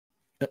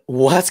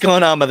What's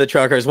going on, mother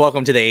truckers?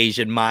 Welcome to the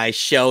Asian Mai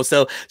Show.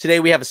 So today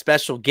we have a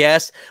special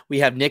guest. We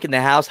have Nick in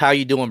the house. How are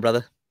you doing,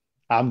 brother?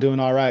 I'm doing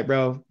all right,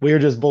 bro. We were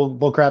just bull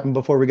crapping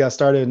before we got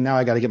started, and now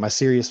I got to get my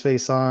serious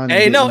face on and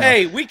Hey, get, no,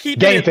 hey, we keeping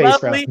game it face,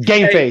 bro. lovely.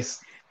 Game Hey,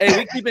 face. hey,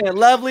 we keeping it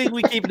lovely.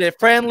 We keeping it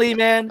friendly,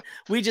 man.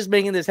 We just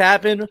making this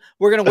happen.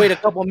 We're gonna wait a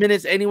couple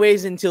minutes,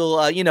 anyways,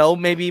 until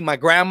maybe my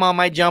grandma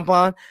might jump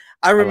on.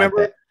 I I like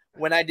remember that.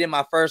 when I did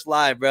my first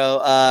live,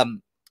 bro.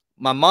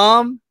 My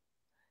mom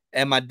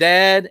and my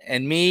dad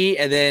and me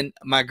and then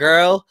my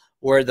girl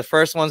were the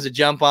first ones to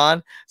jump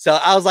on. So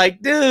I was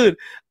like, dude,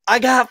 I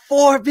got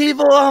 4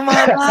 people on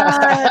my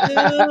live,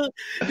 dude.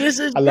 This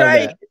is I love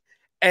great. that.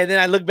 And then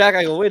I look back,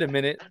 I go, wait a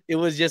minute. It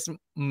was just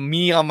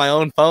me on my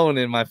own phone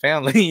and my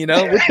family,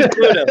 which is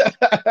good.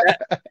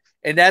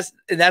 And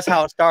that's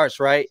how it starts,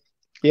 right?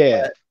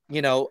 Yeah.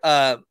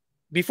 But,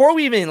 before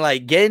we even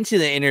like get into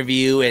the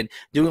interview and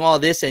doing all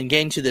this and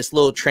get into this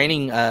little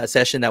training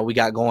session that we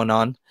got going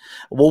on,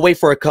 we'll wait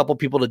for a couple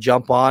people to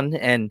jump on.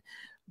 And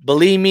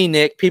believe me,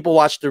 Nick, people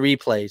watch the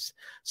replays.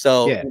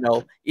 So, Yeah.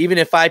 Even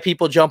if 5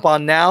 people jump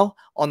on now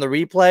on the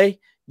replay,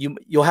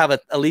 you'll have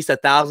at least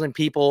 1,000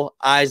 people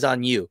eyes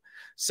on you.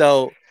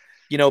 So,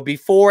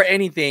 before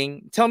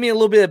anything, tell me a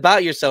little bit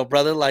about yourself,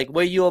 brother. Like,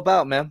 what are you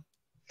about, man?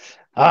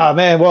 Ah,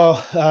 man.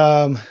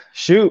 Well,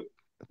 shoot.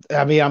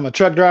 I mean, I'm a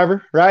truck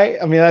driver, right?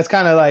 I mean, that's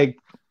kind of like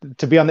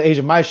to be on the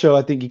Asian Mai Show.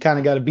 I think you kind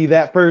of got to be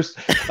that first.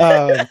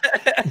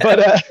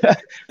 But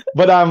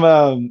but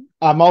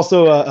I'm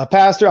also a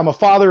pastor. I'm a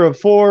father of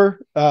four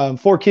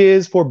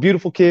kids, four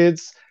beautiful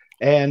kids,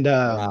 and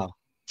Wow.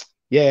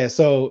 yeah.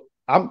 So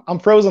I'm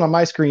frozen on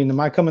my screen. Am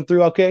I coming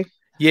through? Okay.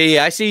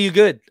 Yeah, I see you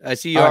good. I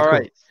see you All right. all Cool.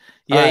 right.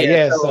 All Yeah, right. yeah.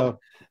 Yeah. So So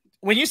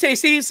when you say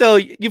see, so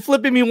you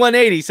flipping me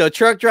 180. So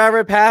truck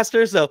driver,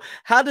 pastor. So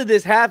how did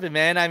this happen,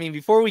 man? I mean,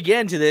 before we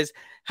get into this,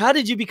 how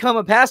did you become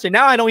a pastor?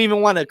 Now I don't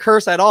even want to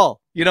curse at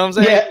all. You know what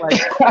I'm saying? yeah. Like,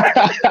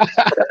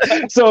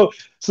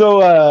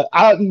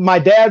 My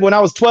dad, when I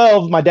was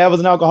 12, my dad was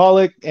an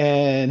alcoholic,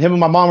 and him and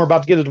my mom were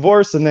about to get a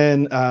divorce, and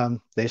then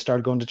they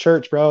started going to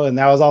church, bro. And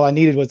that was all I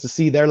needed, was to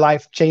see their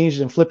life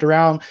changed and flipped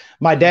around.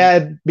 My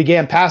dad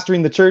began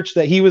pastoring the church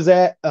that he was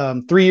at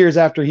 3 years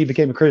after he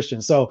became a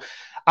Christian. So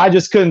I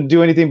just couldn't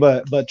do anything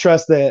but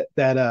trust that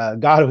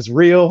God was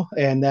real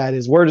and that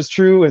His word is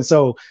true. And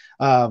so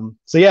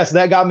yes,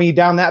 that got me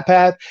down that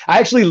path. I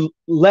actually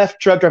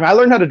left truck driving. I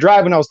learned how to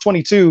drive when I was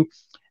 22,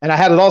 and I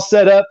had it all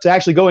set up to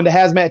actually go into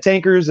hazmat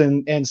tankers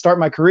and start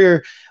my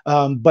career.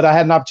 But I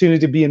had an opportunity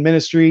to be in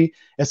ministry,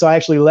 and so I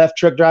actually left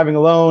truck driving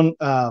alone.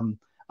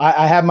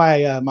 I had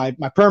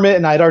my permit,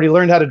 and I had already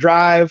learned how to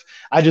drive.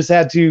 I just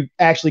had to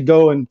actually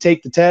go and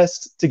take the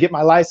test to get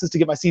my license, to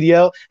get my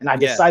CDL, and I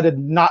yeah. decided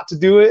not to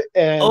do it.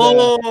 And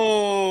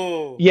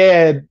Oh,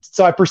 yeah,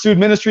 so I pursued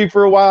ministry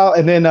for a while,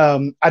 and then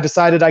I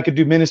decided I could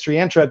do ministry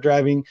and truck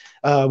driving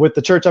with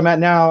the church I'm at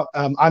now.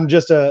 I'm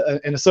just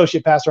an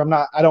associate pastor.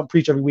 I don't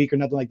preach every week or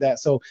nothing like that.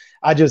 So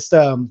I just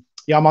I'm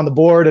on the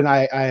board, and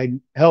I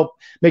help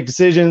make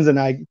decisions, and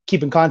I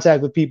keep in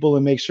contact with people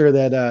and make sure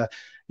that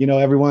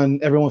everyone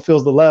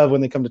feels the love when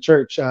they come to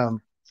church.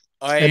 And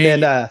then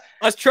hey,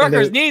 us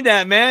truckers need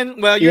that, man.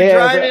 Well, you're yeah,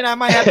 bro. driving. I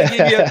might have to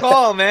give you a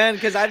call, man,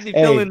 because I'd be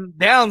Hey, feeling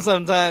down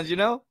sometimes.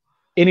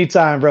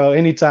 anytime, bro.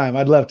 Anytime.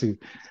 I'd love to.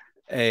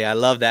 Hey, I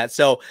love that.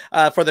 So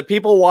for the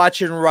people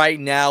watching right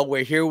now,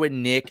 we're here with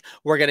Nick.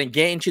 We're going to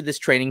get into this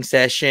training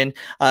session,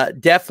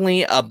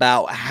 definitely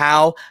about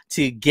how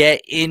to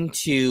get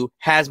into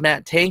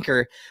hazmat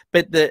tanker.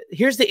 But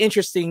here's the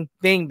interesting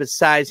thing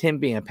besides him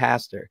being a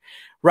pastor.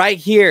 Right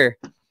here.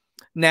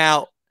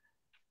 Now,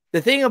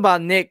 the thing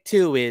about Nick,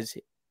 too, is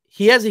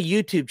he has a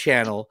YouTube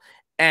channel,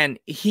 and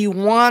he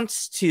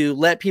wants to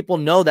let people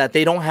know that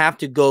they don't have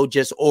to go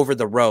just over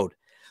the road.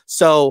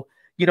 So,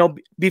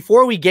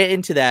 before we get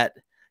into that,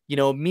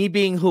 me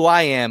being who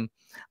I am,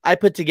 I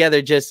put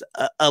together just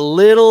a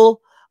little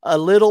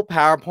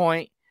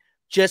PowerPoint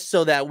just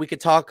so that we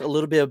could talk a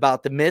little bit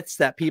about the myths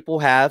that people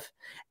have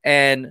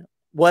and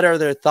what are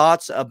their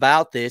thoughts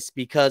about this,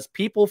 because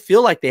people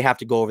feel like they have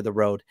to go over the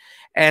road.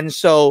 And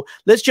so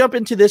let's jump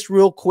into this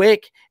real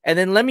quick, and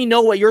then let me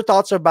know what your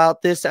thoughts are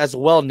about this as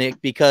well,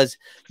 Nick, because,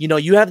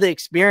 you have the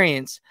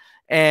experience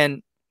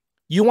and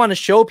you want to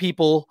show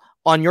people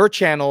on your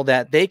channel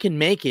that they can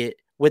make it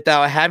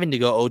without having to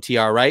go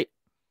OTR, right?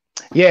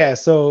 Yeah,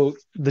 so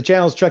the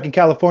channel's Trucking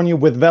California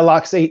with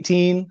Velox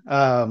 18.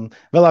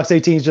 Velox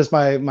 18 is just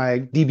my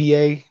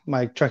DBA,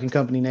 my trucking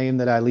company name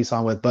that I lease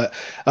on with. But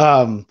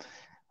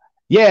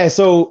yeah,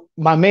 so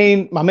my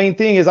main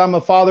thing is I'm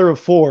a father of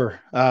four.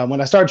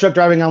 When I started truck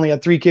driving, I only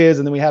had 3 kids,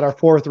 and then we had our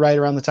fourth right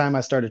around the time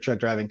I started truck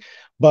driving.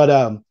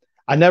 But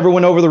I never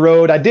went over the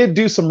road. I did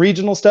do some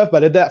regional stuff,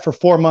 but I did that for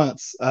 4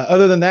 months.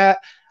 Other than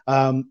that,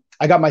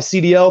 I got my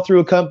CDL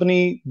through a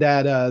company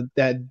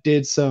that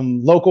did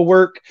some local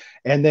work,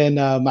 and then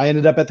I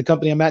ended up at the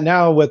company I'm at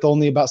now with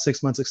only about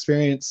 6 months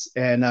experience,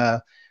 and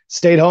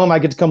stayed home. I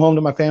get to come home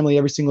to my family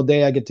every single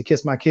day. I get to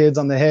kiss my kids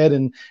on the head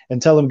and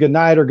tell them good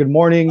night or good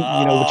morning,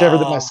 whichever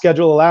that my Oh,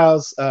 schedule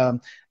allows. Yeah, I'm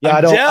I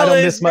don't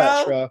jealous, miss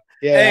much, bro. bro.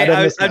 Yeah, I Hey,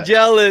 don't miss I'm that.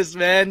 jealous,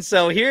 man.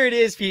 So here it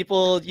is,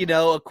 people.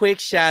 A quick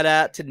shout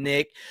out to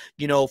Nick.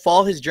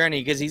 Follow his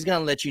journey because he's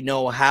gonna let you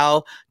know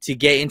how to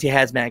get into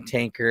Hazmat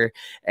Tanker.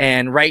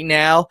 And right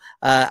now,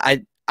 I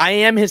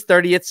am his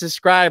 30th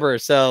subscriber.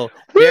 So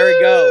there we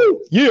go.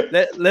 Woo!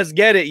 Yeah. Let's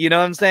get it. You know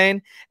what I'm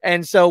saying?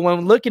 And so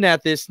when looking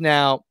at this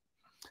now,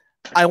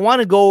 I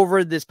want to go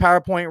over this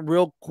PowerPoint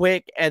real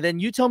quick, and then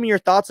you tell me your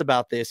thoughts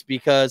about this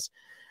because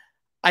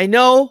I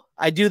know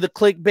I do the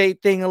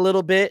clickbait thing a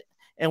little bit,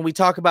 and we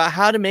talk about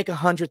how to make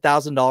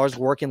 $100,000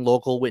 working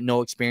local with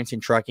no experience in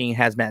trucking,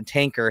 hazmat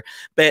tanker.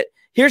 But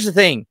here's the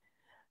thing.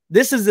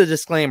 This is a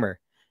disclaimer.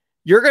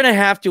 You're going to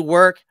have to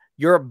work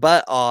your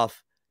butt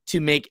off to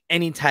make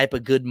any type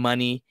of good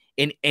money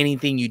in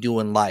anything you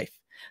do in life.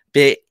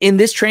 But in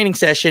this training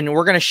session,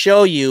 we're going to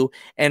show you,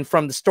 and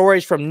from the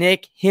stories from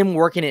Nick, him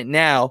working it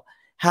now,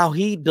 how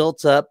he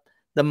built up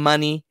the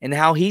money and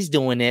how he's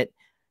doing it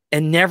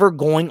and never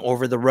going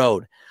over the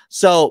road.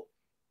 So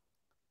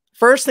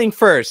first thing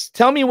first,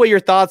 tell me what your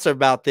thoughts are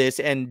about this.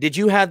 And did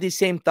you have these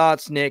same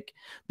thoughts, Nick?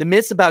 The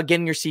myths about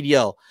getting your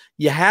CDL.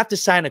 You have to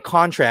sign a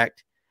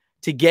contract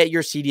to get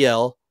your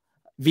CDL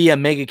via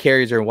mega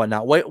carriers or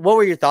whatnot. What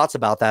were your thoughts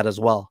about that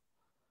as well?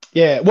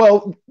 Yeah,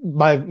 well,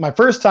 my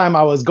first time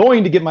I was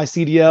going to get my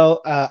CDL,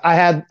 I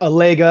had a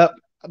leg up.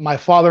 My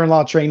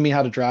father-in-law trained me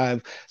how to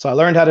drive. So I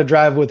learned how to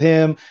drive with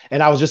him,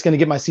 and I was just going to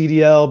get my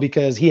CDL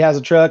because he has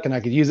a truck and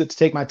I could use it to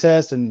take my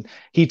test, and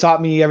he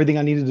taught me everything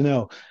I needed to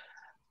know.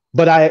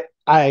 But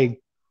I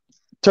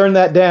turned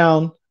that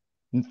down.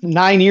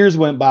 9 years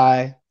went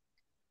by.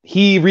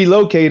 He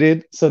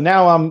relocated. So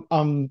now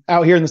I'm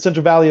out here in the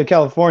Central Valley of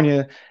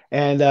California,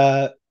 and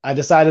I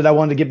decided I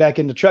wanted to get back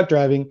into truck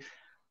driving.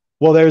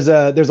 Well, there's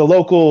a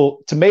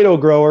local tomato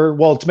grower,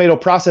 tomato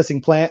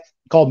processing plant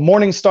called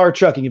Morningstar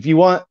Trucking. If you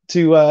want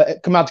to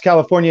come out to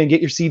California and get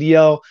your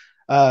CDL,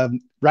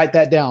 write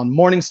that down.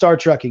 Morningstar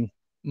Trucking.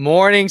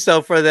 Morning.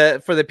 So for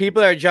the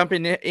people that are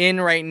jumping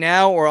in right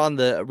now or on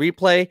the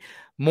replay,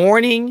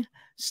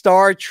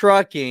 Morningstar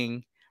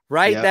Trucking.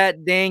 Write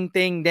that dang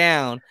thing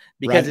down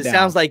because it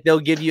sounds like they'll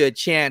give you a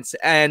chance.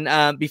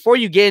 And before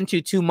you get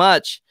into too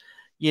much,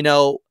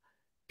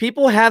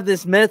 people have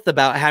this myth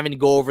about having to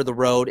go over the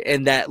road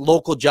and that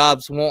local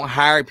jobs won't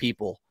hire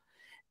people.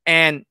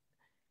 And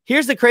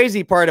here's the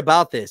crazy part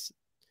about this.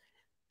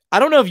 I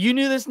don't know if you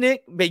knew this,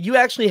 Nick, but you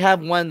actually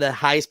have one of the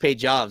highest paid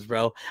jobs,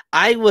 bro.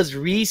 I was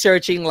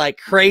researching like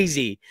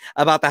crazy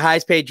about the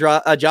highest paid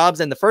jobs.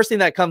 And the first thing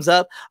that comes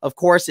up, of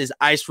course, is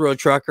ice road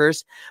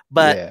truckers.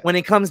 But when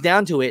it comes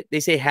down to it,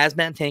 they say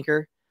hazmat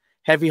tanker,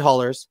 heavy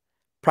haulers,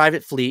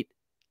 private fleet,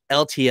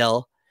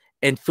 LTL,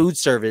 and food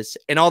service,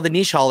 and all the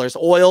niche haulers,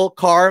 oil,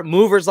 car,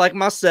 movers like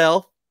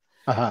myself,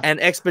 and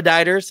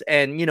expediters,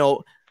 and,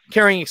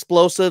 carrying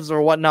explosives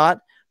or whatnot.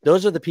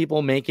 Those are the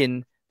people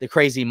making the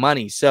crazy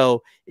money.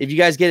 So if you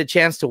guys get a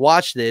chance to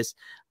watch this,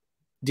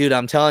 dude,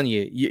 I'm telling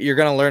you, you're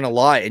going to learn a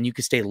lot and you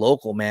can stay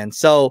local, man.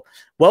 So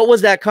what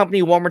was that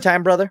company one more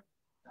time, brother?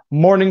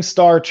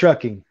 Morningstar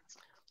Trucking.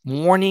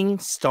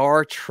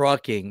 Morningstar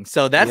Trucking.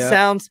 So that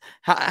sounds,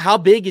 how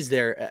big is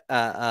their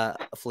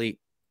fleet?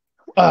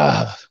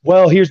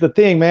 Well, here's the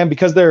thing, man,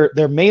 because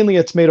they're mainly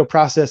a tomato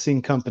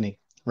processing company,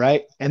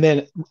 right? And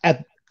then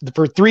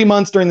for 3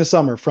 months during the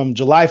summer, from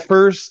July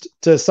 1st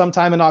to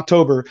sometime in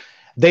October,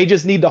 they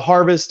just need to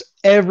harvest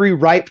every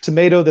ripe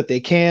tomato that they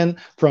can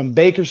from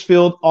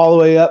Bakersfield all the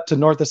way up to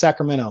north of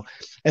Sacramento.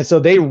 And so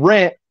they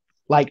rent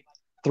like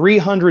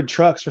 300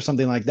 trucks or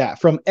something like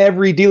that from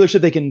every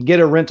dealership they can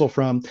get a rental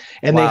from.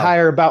 And they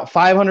hire about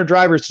 500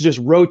 drivers to just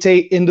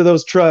rotate into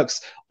those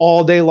trucks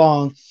all day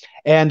long.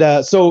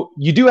 And so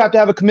you do have to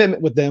have a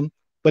commitment with them,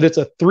 but it's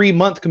a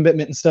 3-month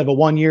commitment instead of a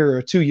 1 year or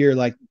a 2 year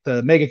like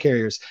the mega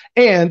carriers.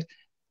 And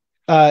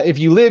if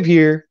you live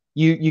here,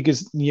 you could,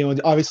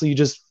 obviously you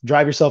just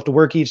drive yourself to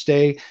work each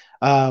day.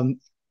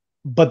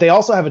 But they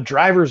also have a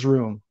driver's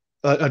room,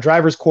 a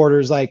driver's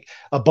quarters, like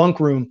a bunk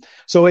room.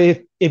 So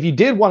if you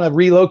did want to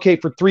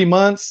relocate for 3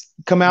 months,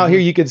 come out here,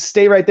 you could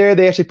stay right there.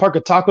 They actually park a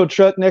taco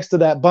truck next to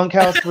that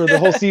bunkhouse for the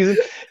whole season.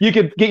 You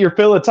could get your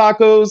fill of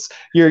tacos,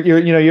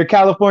 your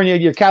California,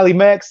 your Cali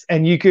Mex,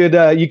 and you could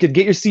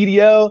get your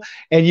CDL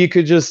and you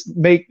could just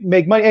make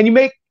money. And you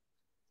make,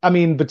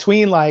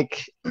 between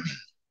like,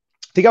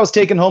 I think I was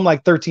taking home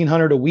like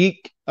 $1,300 a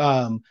week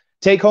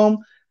take home.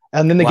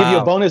 And then they give you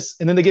a bonus,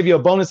 and then they give you a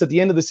bonus at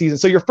the end of the season.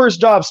 So your first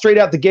job straight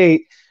out the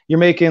gate, you're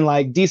making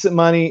like decent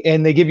money,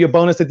 and they give you a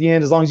bonus at the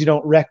end as long as you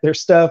don't wreck their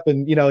stuff.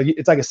 And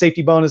it's like a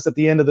safety bonus at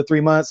the end of the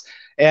 3 months.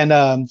 And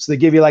so they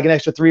give you like an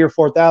extra 3,000 or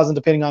 4,000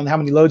 depending on how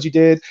many loads you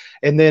did.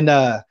 And then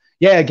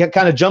it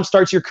kind of jump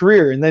starts your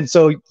career. And then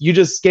so you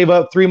just gave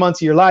up 3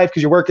 months of your life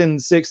because you're working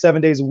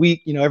 6-7 days a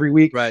week, every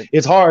week. Right.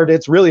 It's hard.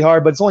 It's really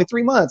hard, but it's only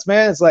 3 months,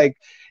 man. It's like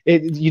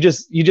you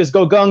just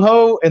go gung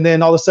ho, and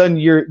then all of a sudden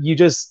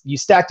you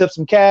stacked up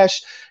some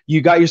cash.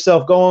 You got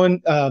yourself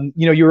going.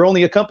 You were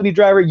only a company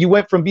driver. You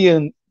went from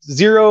being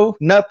zero,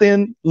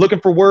 nothing, looking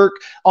for work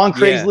on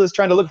Craigslist,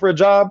 trying to look for a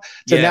job,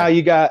 to now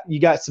you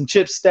got some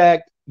chips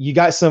stacked. You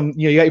got some,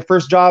 you got your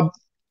first job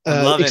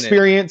I'm loving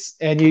experience,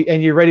 and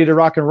you're ready to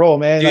rock and roll,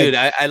 man. Dude,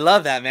 I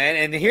love that, man.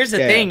 And here's the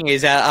thing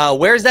is,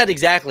 where's that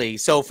exactly?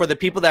 So for the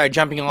people that are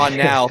jumping on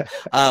now,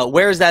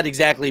 where's that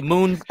exactly?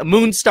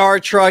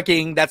 Moonstar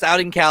Trucking, that's out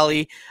in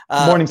Cali.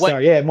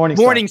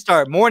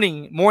 Morningstar,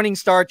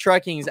 Morningstar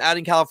Trucking is out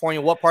in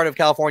California. What part of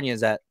California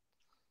is that?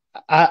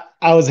 I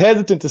was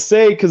hesitant to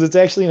say because it's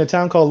actually in a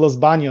town called Los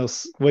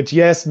Baños, which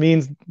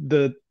means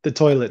the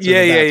toilets.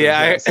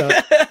 Yeah. So.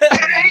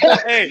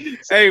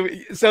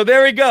 hey, so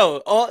there we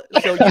go.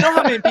 So you know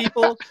how many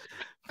people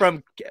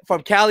from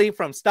Cali,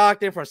 from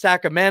Stockton, from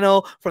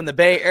Sacramento, from the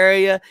Bay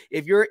Area,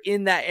 if you're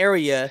in that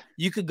area,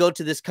 you could go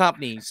to this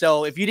company.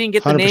 So if you didn't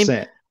get the 100%.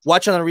 Name,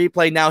 watch on the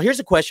replay. Now, here's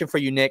a question for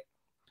you, Nick.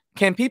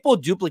 Can people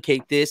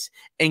duplicate this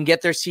and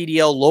get their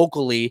CDL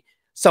locally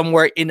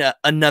somewhere in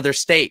another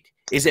state?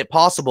 Is it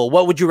possible?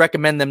 What would you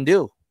recommend them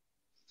do?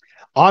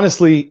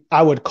 Honestly,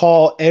 I would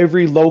call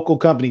every local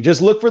company.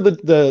 Just look for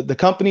the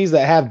companies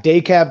that have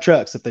day cab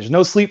trucks. If there's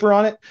no sleeper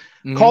on it,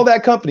 call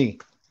that company.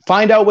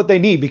 Find out what they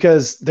need,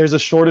 because there's a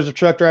shortage of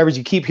truck drivers.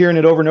 You keep hearing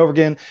it over and over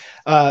again.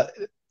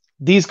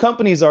 These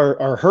companies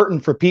are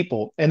hurting for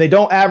people, and they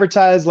don't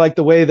advertise like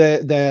the way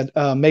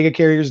that mega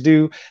carriers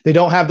do. They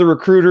don't have the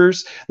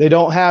recruiters. They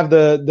don't have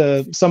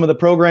the some of the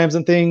programs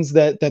and things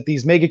that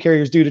these mega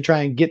carriers do to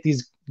try and get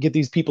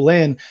these people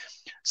in.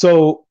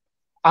 So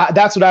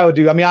that's what I would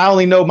do. I mean, I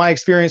only know my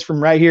experience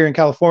from right here in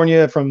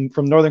California, from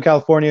Northern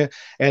California.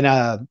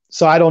 And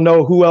so I don't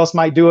know who else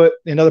might do it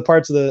in other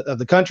parts of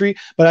the country,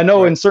 but I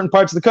know in certain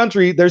parts of the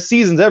country, there's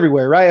seasons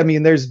everywhere, right? I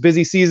mean, there's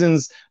busy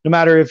seasons, no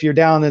matter if you're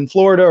down in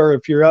Florida or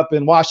if you're up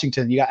in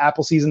Washington. You got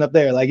apple season up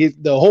there. Like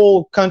the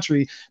whole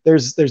country,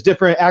 there's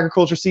different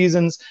agriculture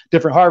seasons,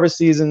 different harvest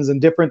seasons,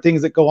 and different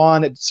things that go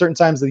on at certain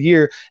times of the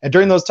year. And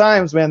during those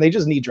times, man, they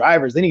just need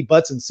drivers. They need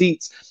butts and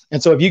seats.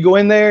 And so if you go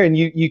in there and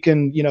you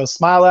can,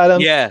 smile at them,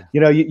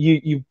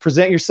 you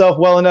present yourself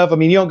well enough. I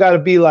mean, you don't got to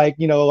be like,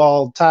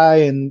 all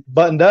tie and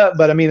buttoned up,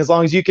 but I mean, as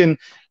long as they can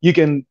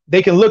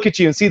look at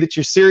you and see that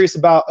you're serious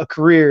about a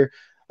career,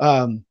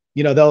 they'll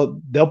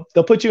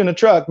put you in a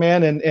truck,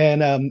 man.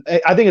 And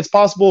I think it's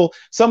possible.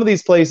 Some of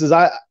these places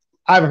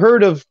I've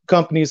heard of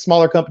companies,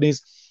 smaller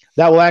companies,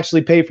 that will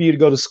actually pay for you to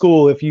go to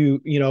school if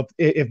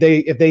if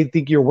they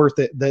think you're worth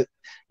it, that,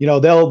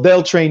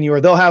 they'll train you,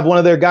 or they'll have one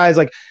of their guys.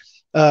 Like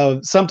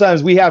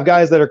sometimes we have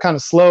guys that are kind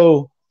of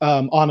slow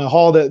on a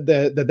haul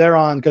that they're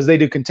on, because they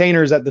do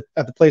containers at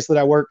the place that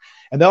I work,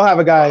 and they'll have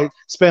a guy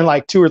spend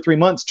like 2 or 3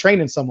 months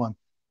training someone.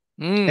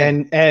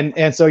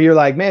 And so you're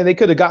like, man, they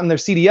could have gotten their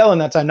CDL in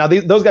that time. Now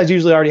those guys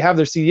usually already have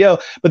their CDL,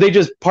 but they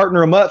just partner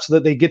them up so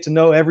that they get to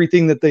know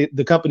everything that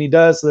the company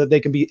does, so that they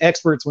can be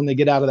experts when they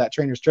get out of that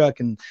trainer's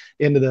truck and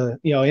into the,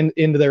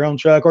 into their own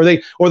truck, or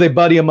they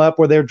buddy them up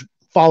where they're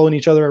following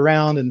each other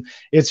around. And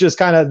it's just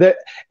kind of that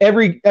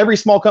every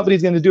small company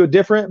is going to do it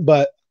different,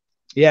 but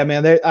yeah,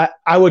 man,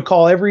 I would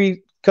call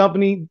every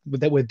company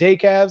with day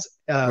cabs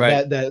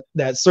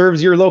that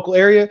serves your local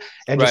area,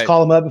 and just call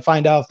them up and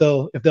find out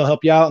if they'll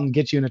help you out and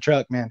get you in a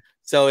truck, man.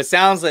 So it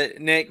sounds like,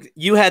 Nick,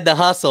 you had the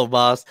hustle,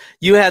 boss.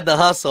 You had the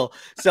hustle.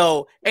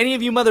 So any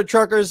of you mother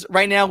truckers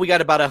right now, we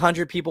got about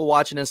 100 people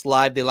watching us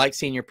live. They like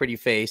seeing your pretty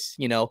face.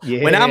 When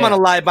I'm on a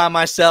live by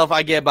myself,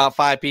 I get about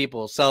 5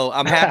 people. So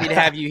I'm happy to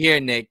have you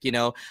here, Nick,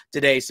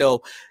 today.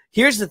 So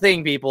here's the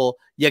thing, people.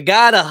 You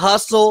got to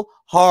hustle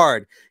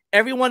hard.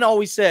 Everyone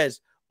always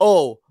says,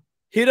 oh,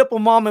 hit up a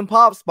mom and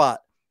pop spot.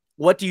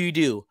 What do?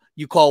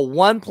 You call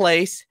one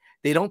place.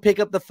 They don't pick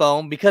up the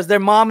phone because they're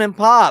mom and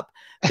pop.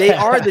 They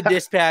are the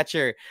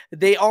dispatcher.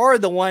 They are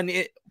the one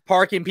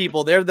parking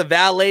people. They're the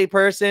valet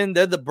person.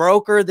 They're the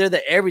broker. They're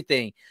the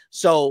everything.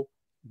 So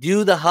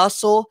do the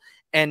hustle.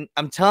 And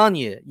I'm telling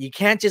you, you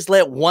can't just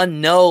let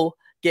one no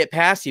get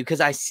past you,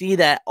 because I see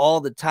that all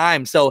the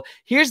time. So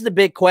here's the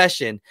big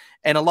question.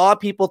 And a lot of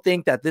people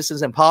think that this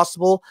is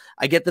impossible.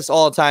 I get this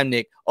all the time,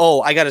 Nick.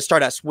 Oh, I got to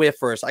start at Swift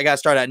first. I got to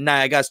start at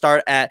Knight. I got to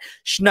start at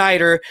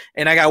Schneider,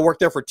 and I got to work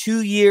there for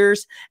 2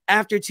 years.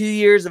 After 2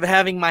 years of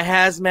having my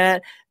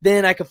hazmat,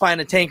 then I could find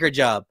a tanker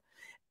job.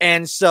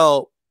 And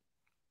so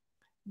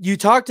you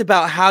talked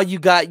about how you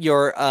got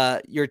your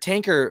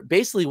tanker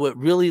basically with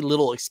really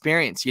little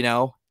experience,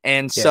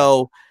 And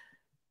so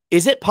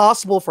is it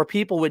possible for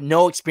people with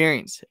no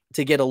experience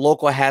to get a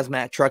local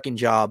hazmat trucking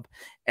job?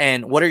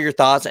 And what are your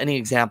thoughts? Any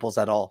examples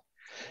at all?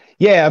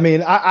 Yeah, I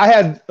mean, I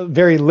had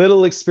very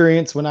little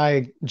experience when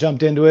I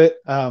jumped into it,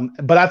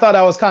 but I thought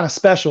I was kind of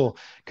special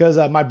because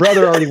my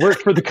brother already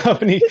worked for the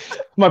company.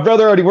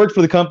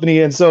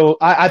 And so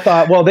I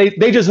thought, well, they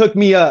just hooked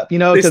me up,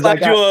 They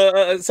slapped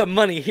you some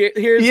money.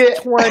 Here's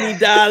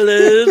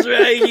 $20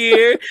 right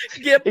here.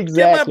 Get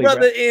my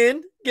brother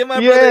in. Get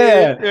my brother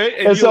in. Right?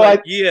 And so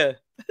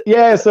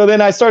yeah. So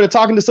then I started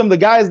talking to some of the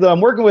guys that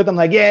I'm working with. I'm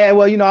like, yeah,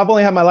 well, I've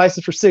only had my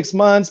license for 6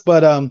 months, but,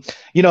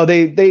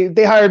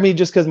 they hired me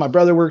just because my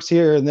brother works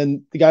here. And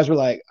then the guys were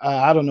like,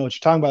 I don't know what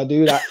you're talking about,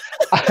 dude.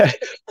 I,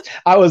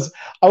 I was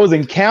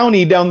in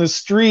county down the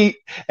street,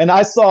 and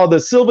I saw the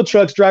Silva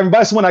trucks driving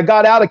by. So when I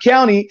got out of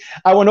county,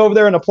 I went over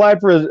there and applied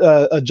for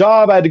a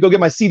job. I had to go get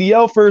my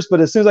CDL first,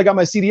 but as soon as I got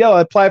my CDL,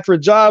 I applied for a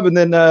job, and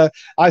then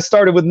I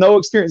started with no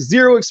experience,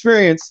 zero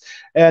experience.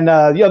 And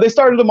they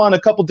started them on a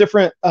couple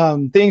different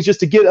things just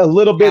to get a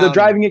little bit of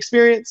driving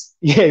experience.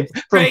 Yeah,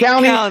 from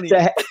county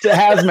to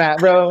hazmat,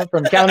 bro.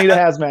 From county to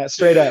hazmat,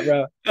 straight up,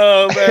 bro.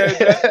 Oh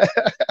man.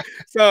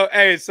 So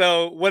hey,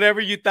 so whatever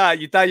you thought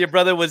your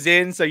brother was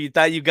in, so you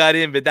thought you got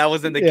in, but that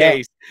wasn't the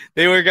case.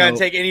 They were gonna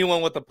take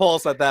anyone with a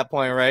pulse at that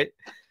point, right?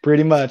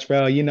 Pretty much,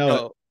 bro. You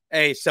know it.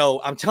 Hey,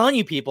 so I'm telling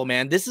you, people,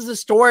 man, this is a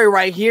story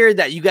right here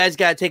that you guys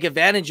gotta take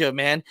advantage of,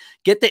 man.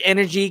 Get the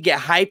energy, get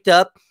hyped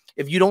up.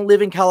 If you don't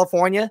live in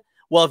California,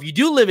 well, if you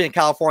do live in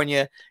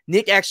California,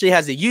 Nick actually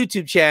has a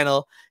YouTube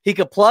channel. He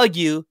could plug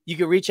you. You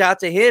could reach out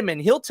to him,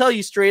 and he'll tell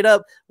you straight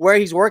up where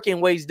he's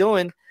working, what he's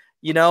doing,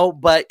 you know.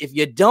 But if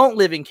you don't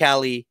live in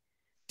Cali,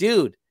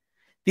 dude,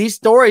 these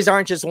stories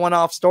aren't just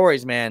one-off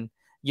stories, man.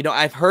 You know,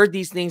 I've heard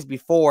these things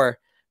before,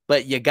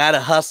 but you got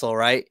to hustle,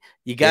 right?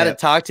 You got to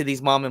talk to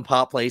these mom and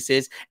pop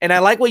places. And I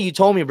like what you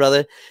told me,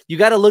 brother. You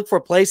got to look for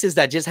places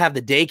that just have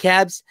the day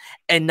cabs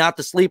and not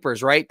the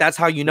sleepers, right? That's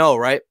how you know,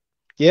 right?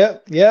 Yeah.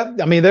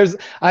 I mean,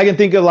 I can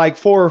think of like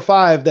 4 or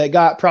 5 that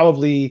got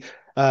probably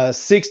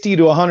 60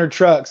 to 100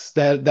 trucks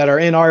that are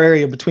in our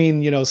area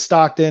between, you know,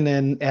 Stockton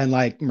and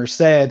like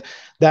Merced,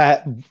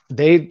 that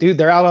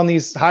they're out on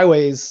these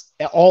highways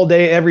all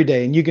day, every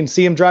day. And you can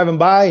see them driving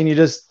by, and you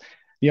just,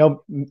 you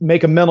know,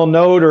 make a mental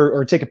note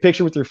or take a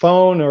picture with your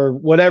phone or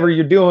whatever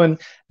you're doing.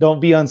 Don't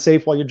be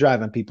unsafe while you're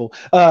driving, people.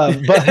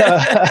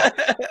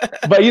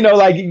 But you know,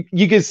 like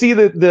you can see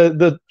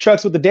the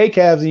trucks with the day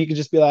cabs, and you can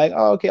just be like,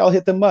 oh, okay, I'll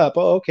hit them up.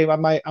 Oh, okay, I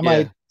might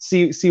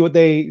see what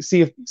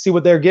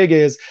their gig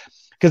is,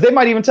 because they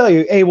might even tell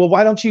you, hey, well,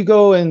 why don't you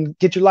go and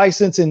get your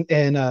license and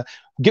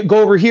go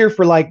over here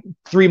for like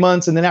 3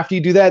 months, and then after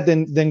you do that,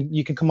 then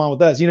you can come on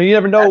with us. You know, you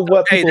never know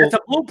what people. That's a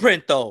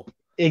blueprint, though.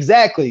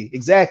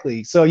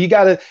 Exactly. So you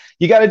gotta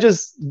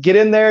just get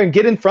in there and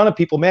get in front of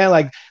people, man.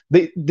 Like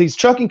these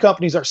trucking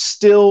companies are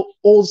still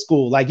old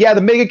school. Like, yeah,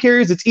 the mega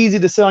carriers, it's easy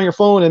to sit on your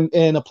phone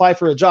and apply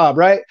for a job,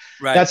 right?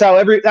 That's how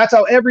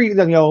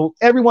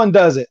everyone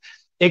does it,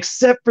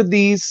 except for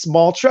these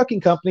small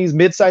trucking companies,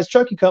 mid-sized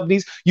trucking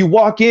companies. You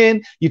walk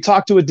in, you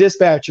talk to a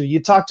dispatcher, you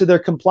talk to their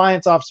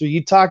compliance officer,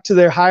 you talk to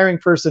their hiring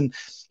person,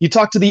 you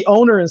talk to the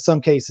owner in some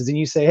cases, and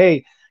you say,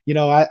 hey, you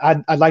know,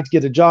 I'd like to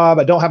get a job.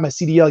 I don't have my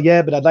CDL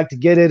yet, but I'd like to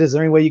get it. Is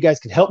there any way you guys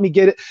could help me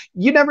get it?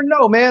 You never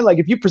know, man. Like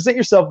if you present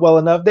yourself well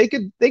enough, they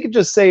could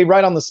just say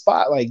right on the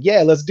spot, like,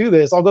 yeah, let's do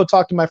this. I'll go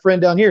talk to my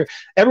friend down here.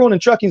 Everyone in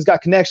trucking's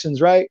got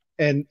connections, right?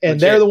 And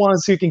they're the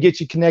ones who can get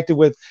you connected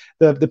with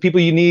the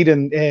people you need.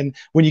 And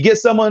when you get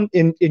someone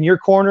in your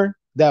corner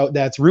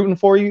that's rooting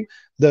for you,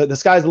 the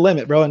sky's the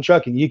limit, bro. In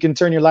trucking, you can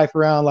turn your life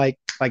around like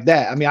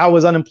that. I mean, I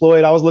was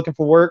unemployed. I was looking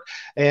for work,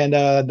 and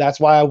that's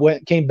why I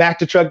came back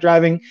to truck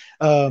driving.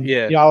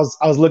 You know,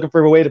 I was looking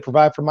for a way to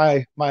provide for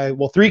my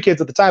 3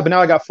 kids at the time, but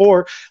now I got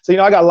 4. So, you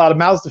know, I got a lot of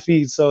mouths to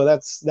feed. So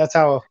that's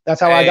how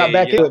I got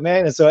back into it,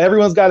 man. And so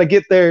everyone's got to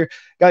get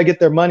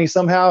their money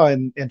somehow,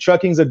 and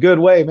trucking's a good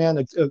way, man.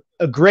 It's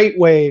a great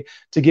way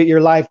to get your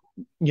life,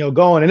 you know,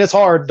 going. And it's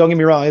hard. Don't get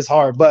me wrong, it's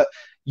hard, but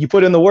you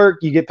put in the work,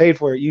 you get paid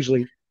for it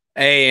usually.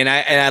 Hey, and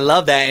I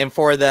love that. And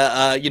for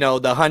the you know,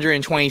 the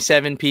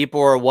 127 people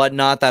or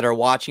whatnot that are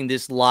watching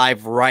this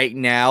live right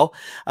now,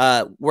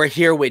 we're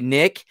here with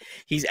Nick.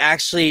 He's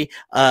actually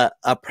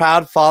a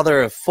proud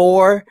father of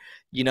 4.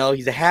 You know,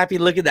 he's a happy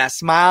look at that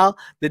smile.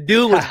 The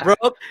dude was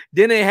broke,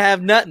 didn't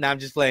have nothing. I'm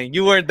just playing.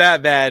 You weren't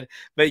that bad,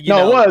 but you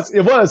know,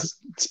 it was.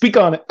 Speak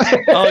on it.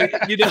 Oh,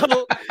 you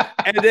know,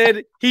 and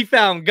then he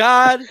found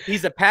God.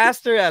 He's a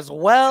pastor as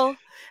well.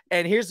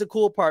 And here's the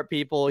cool part,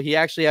 people. He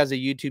actually has a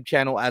YouTube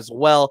channel as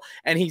well.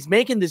 And he's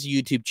making this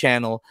YouTube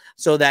channel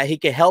so that he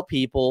can help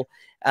people.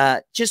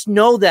 Just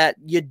know that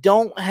you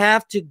don't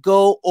have to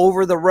go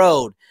over the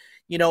road.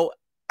 You know,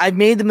 I've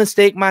made the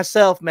mistake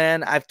myself,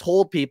 man. I've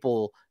told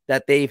people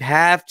that they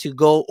have to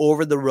go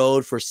over the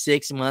road for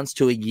 6 months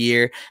to a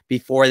year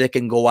before they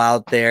can go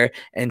out there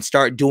and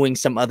start doing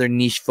some other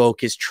niche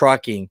focused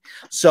trucking.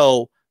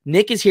 So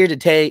Nick is here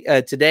today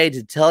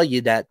to tell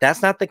you that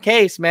that's not the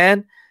case,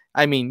 man.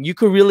 I mean, you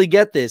could really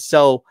get this.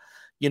 So,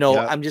 you know,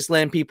 I'm just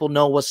letting people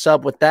know what's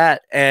up with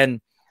that.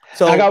 And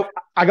so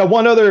I got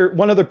one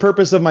other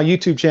purpose of my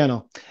YouTube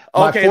channel.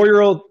 Okay.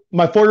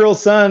 My 4-year-old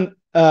son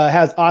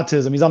has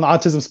autism. He's on the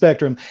autism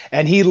spectrum,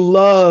 and he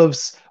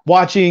loves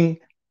watching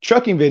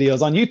trucking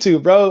videos on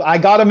YouTube, bro. I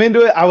got him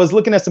into it. I was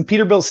looking at some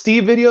Peterbilt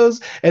Steve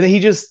videos, and then he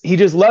just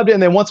loved it.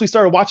 And then once we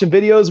started watching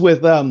videos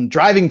with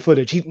driving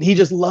footage, he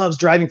just loves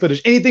driving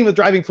footage. Anything with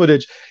driving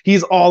footage,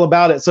 he's all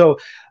about it. So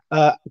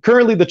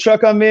currently the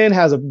truck I'm in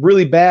has a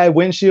really bad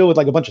windshield with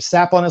like a bunch of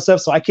sap on and stuff.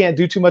 So I can't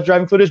do too much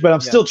driving footage, but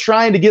I'm still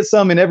trying to get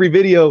some in every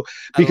video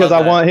because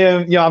I want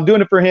him, you know, I'm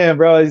doing it for him,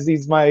 bro.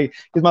 He's my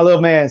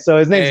little man. So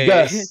his name's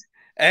Gus.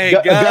 Hey,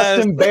 Gus.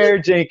 Augustin Bear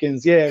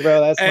Jenkins. Yeah,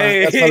 bro. That's my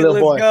Hey, little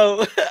let's boy.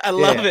 go. I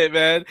love Yeah. it,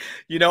 man.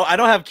 I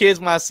don't have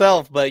kids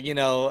myself, but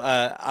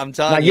I'm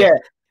telling Not you.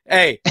 yet.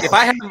 Hey, if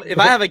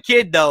I have a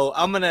kid though,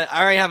 I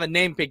already have a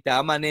name picked out.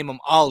 I'm gonna name him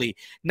Ollie.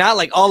 Not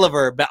like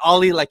Oliver, but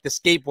Ollie like the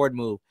skateboard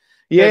move.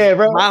 Because Yeah,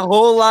 bro. my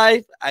whole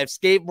life I've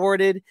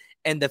skateboarded,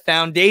 and the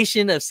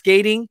foundation of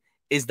skating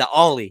is the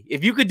Ollie.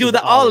 If you could do It's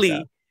the Ollie, bro.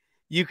 Ollie,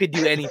 you could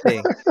do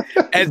anything.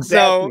 And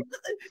so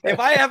Exactly. if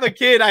I have a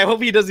kid, I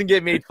hope he doesn't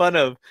get made fun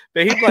of.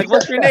 But he's like,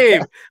 "What's your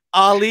name?"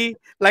 Ollie.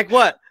 Like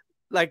what?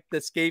 Like the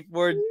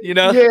skateboard, Yeah,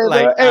 Like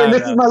bro. Hey, I and don't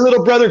this is know. my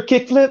little brother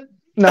kickflip.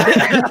 No.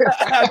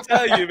 I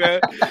tell you,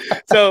 man.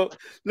 So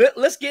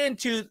let's get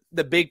into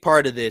the big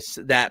part of this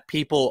that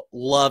people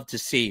love to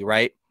see,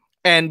 right?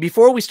 And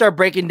before we start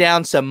breaking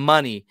down some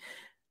money,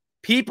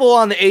 people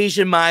on the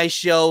Asian Mai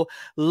Show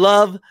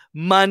love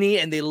money,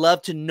 and they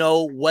love to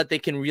know what they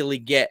can really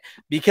get.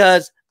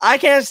 Because I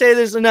can't say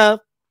this enough,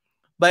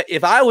 but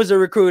if I was a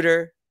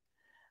recruiter,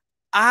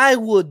 I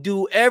would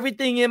do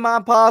everything in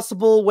my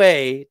possible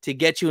way to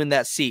get you in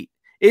that seat.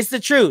 It's the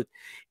truth.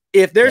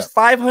 If there's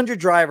 500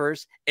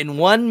 drivers and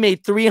one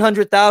made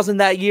 300,000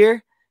 that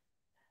year,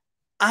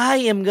 I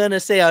am going to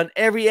say on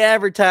every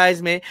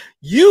advertisement,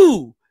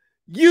 you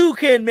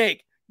can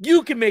make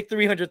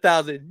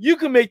 300,000. You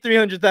can make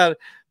 300,000.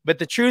 But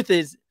the truth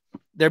is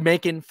they're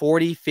making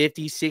 40,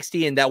 50,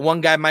 60, and that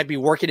one guy might be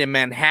working in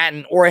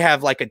Manhattan or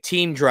have like a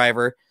team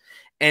driver.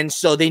 And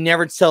so they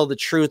never tell the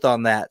truth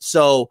on that.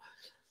 So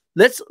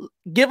let's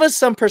give us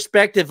some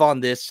perspective on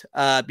this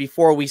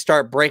before we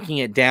start breaking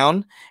it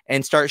down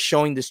and start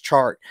showing this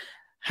chart.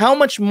 How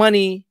much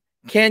money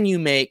can you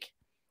make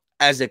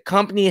as a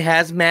company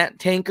hazmat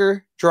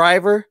tanker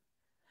driver?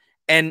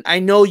 And I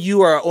know you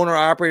are an owner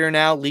operator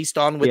now, leased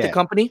on with the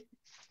company.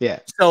 Yeah.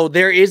 So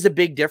there is a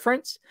big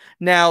difference.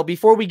 Now,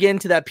 before we get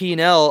into that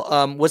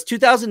P&L, was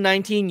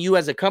 2019 you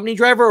as a company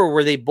driver, or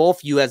were they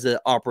both you as an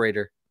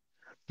operator?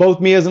 Both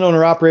me as an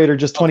owner operator.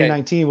 Just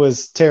 2019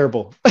 was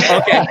terrible.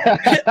 Okay.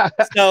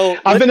 So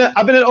I've been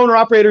an owner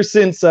operator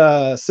since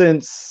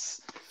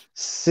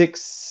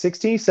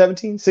 16,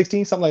 17,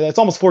 16, something like that. It's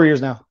almost 4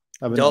 years now.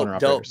 I've been an owner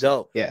operator.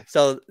 Dope. Yeah.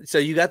 So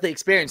you got the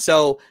experience.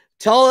 So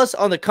tell us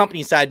on the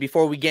company side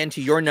before we get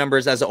into your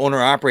numbers as an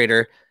owner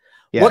operator.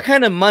 Yeah. What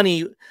kind of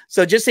money?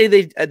 So just say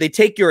they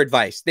take your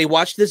advice. They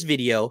watch this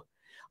video.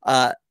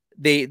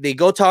 They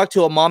go talk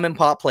to a mom and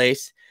pop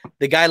place.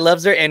 The guy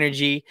loves their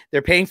energy.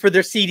 They're paying for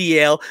their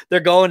CDL. They're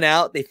going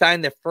out. They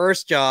find their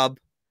first job.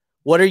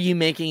 What are you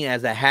making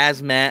as a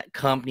hazmat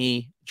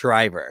company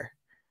driver?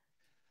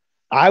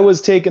 I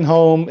was taking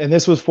home, and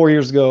this was 4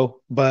 years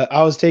ago, but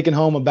I was taking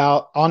home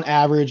about, on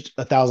average,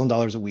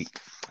 $1,000 a week.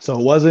 So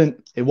it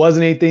wasn't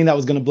anything that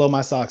was going to blow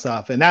my socks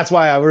off. And that's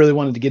why I really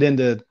wanted to get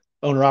into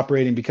owner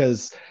operating,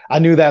 because I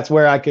knew that's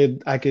where I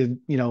could, make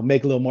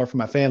a little more for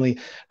my family.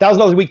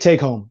 $1,000 a week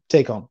take home,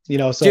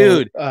 so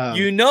dude,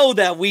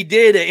 that we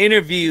did an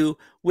interview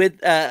with,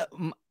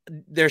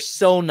 they're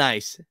so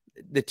nice.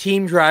 The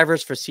team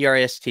drivers for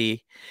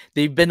CRST,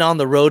 they've been on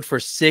the road for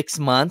 6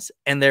 months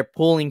and they're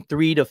pulling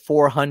 300 to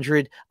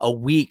 400 a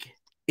week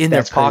in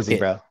their pocket. Crazy,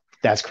 bro.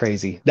 That's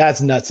crazy.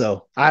 That's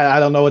nutso. I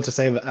don't know what to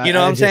say, but you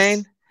know what I'm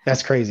saying?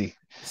 That's crazy.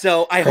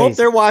 So I hope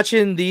they're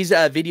watching these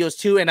videos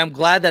too. And I'm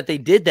glad that they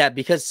did that,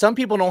 because some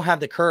people don't have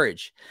the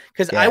courage,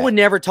 because I would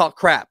never talk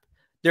crap.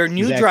 They're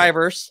new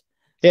drivers.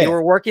 Yeah. They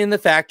were working in the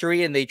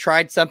factory and they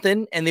tried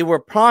something and they were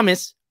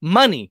promised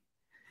money,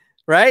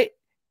 right?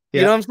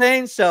 You know what I'm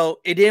saying? So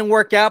it didn't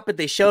work out, but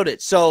they showed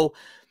it. So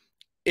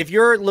if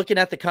you're looking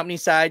at the company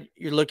side,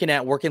 you're looking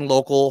at working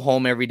local,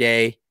 home every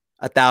day,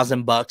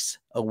 $1,000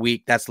 a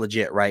week. That's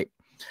legit, right?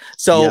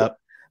 So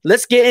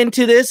let's get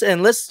into this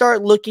and let's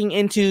start looking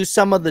into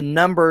some of the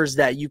numbers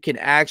that you can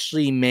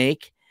actually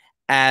make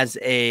as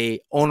a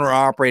owner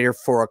operator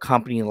for a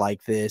company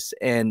like this.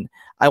 And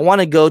I want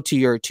to go to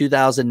your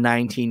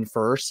 2019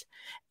 first,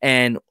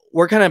 and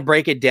we're going to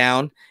break it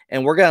down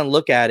and we're going to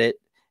look at it.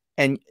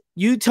 And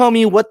you tell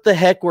me what the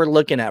heck we're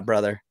looking at,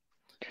 brother.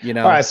 All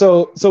right.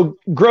 So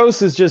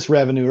gross is just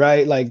revenue,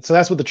 right? Like, so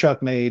that's what the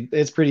truck made.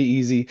 It's pretty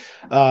easy.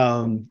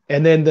 And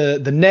then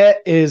the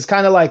net is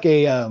kind of like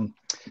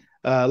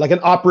like an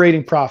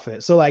operating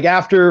profit. So like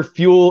after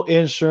fuel,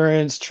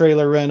 insurance,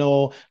 trailer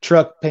rental,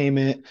 truck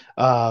payment,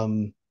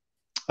 I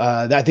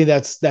think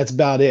that's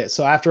about it.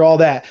 So after all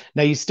that,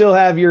 now you still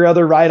have your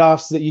other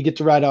write-offs that you get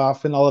to write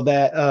off and all of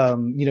that.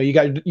 You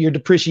got your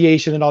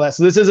depreciation and all that.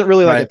 So this isn't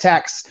really like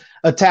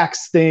a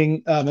tax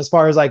thing as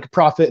far as like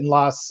profit and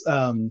loss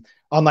on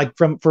like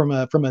from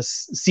a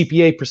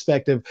CPA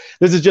perspective.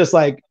 This is just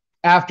like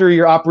after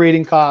your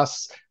operating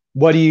costs,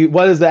 what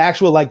is the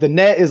actual, like the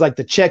net is like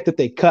the check that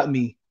they cut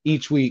me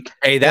each week.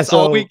 Hey, that's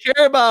all we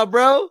care about,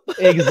 bro.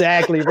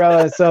 Exactly,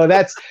 bro. So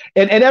that's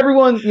and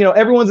everyone,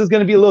 everyone's is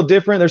going to be a little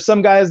different. There's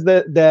some guys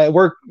that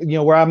work,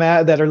 where I'm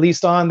at, that are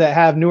leased on, that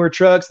have newer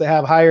trucks, that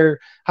have higher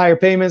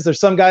payments.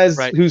 There's some guys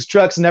whose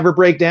trucks never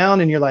break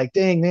down, and you're like,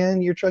 dang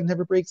man, your truck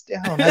never breaks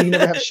down. How do you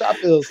never have shop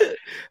bills?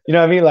 You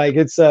know what I mean? Like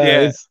it's.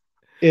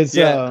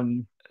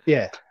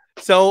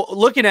 So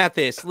looking at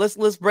this,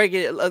 let's break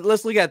it.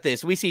 Let's look at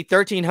this. We see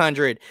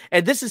 1,300,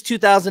 and this is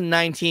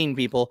 2019,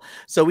 people.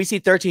 So we see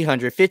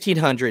 1,300,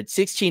 1,500,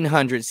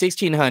 1,600,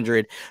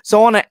 1,600.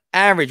 So on an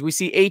average, we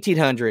see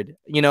 1,800.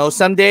 You know,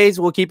 some days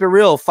we'll keep it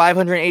real,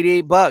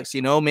 $588.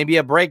 You know, maybe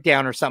a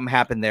breakdown or something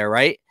happened there,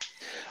 right?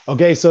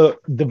 Okay, so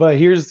but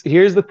here's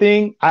the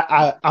thing.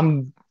 I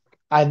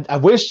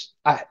wish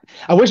I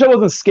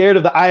wasn't scared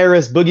of the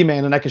IRS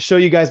boogeyman, and I could show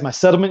you guys my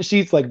settlement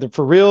sheets, like the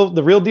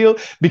real deal,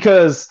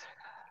 because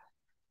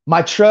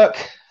my truck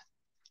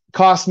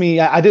cost me,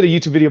 I did a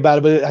YouTube video about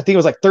it, but I think it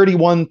was like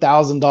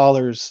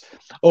 $31,000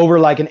 over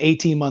like an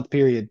 18-month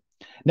period.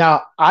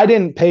 Now, I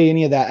didn't pay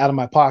any of that out of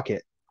my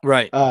pocket.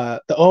 Right.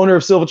 The owner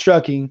of Silva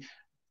Trucking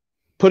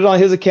put it on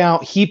his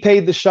account. He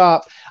paid the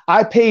shop.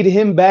 I paid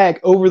him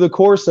back over the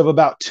course of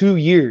about 2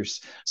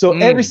 years. So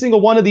every single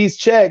one of these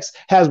checks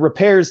has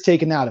repairs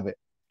taken out of it.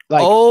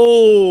 Like,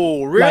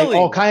 oh, really? Like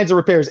all kinds of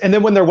repairs. And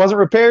then when there wasn't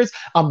repairs,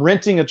 I'm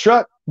renting a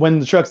truck when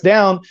the truck's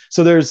down.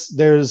 So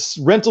there's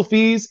rental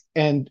fees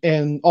and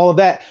all of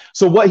that.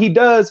 So what he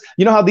does,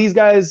 you know how these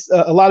guys,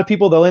 a lot of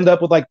people, they'll end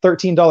up with like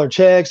 $13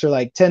 checks or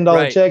like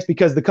 $10 checks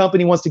because the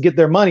company wants to get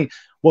their money.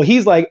 Well,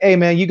 he's like, hey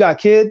man, you got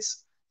kids.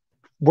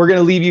 We're going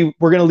to leave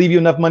you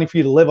enough money for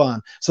you to live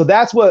on. So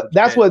that's what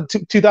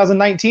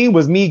 2019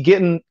 was, me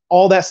getting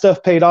all that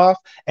stuff paid off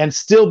and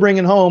still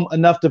bringing home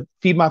enough to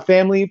feed my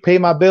family, pay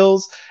my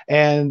bills,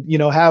 and, you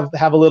know, have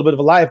a little bit of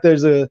a life.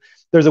 There's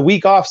a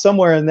week off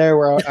somewhere in there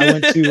where I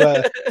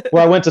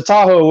went to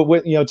Tahoe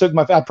with, you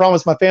know, I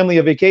promised my family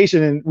a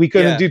vacation, and we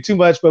couldn't do too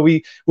much, but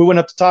we went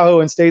up to Tahoe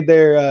and stayed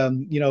there,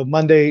 you know,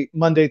 Monday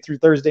through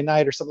Thursday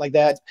night or something like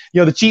that.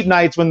 You know, the cheap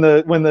nights when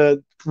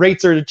the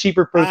rates are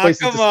cheaper for places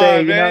to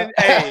stay. Man. You know?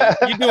 Hey,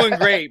 you're doing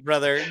great,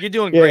 brother. You're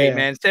doing great,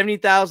 man.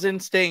 70,000,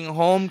 staying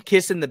home,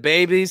 kissing the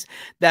babies.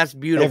 That's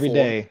beautiful. Every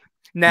day.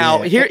 Now,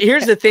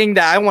 here's the thing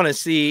that I want to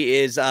see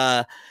is,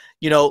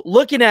 you know,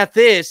 looking at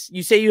this,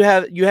 you say you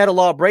had a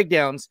lot of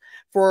breakdowns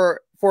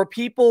for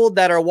people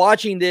that are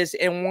watching this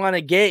and want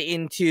to get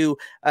into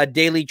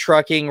daily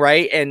trucking,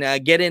 right?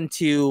 And get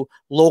into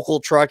local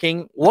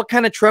trucking. What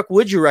kind of truck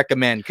would you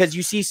recommend? Because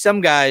you see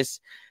some guys,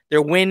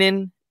 they're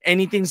winning.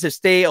 Anything to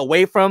stay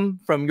away from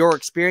your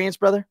experience,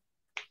 brother?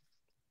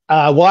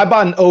 Well, I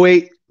bought an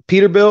 '08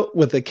 Peterbilt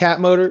with a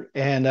cat motor.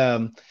 And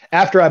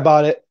after I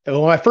bought it,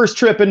 on my first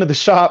trip into the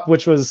shop,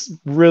 which was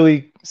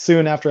really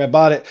soon after I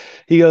bought it,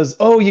 he goes,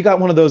 "Oh, you got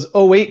one of those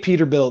 '08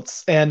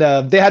 Peterbilts." And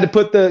they had to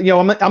put the, you know,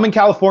 I'm in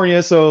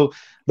California, so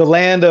the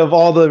land of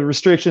all the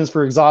restrictions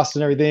for exhaust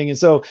and everything. And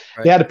so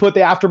they had to put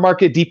the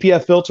aftermarket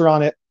DPF filter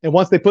on it. And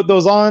once they put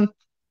those on,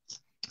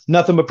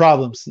 nothing but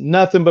problems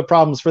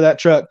for that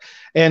truck.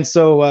 And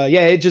so,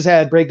 it just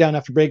had breakdown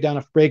after breakdown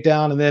after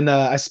breakdown. And then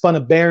I spun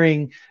a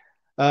bearing,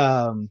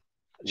 a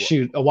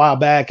while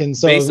back. And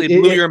so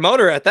basically blew your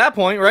motor at that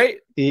point, right?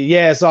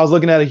 Yeah. So I was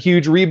looking at a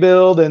huge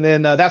rebuild, and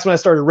then that's when I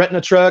started renting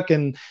a truck.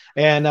 And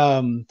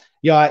the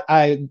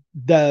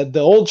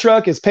old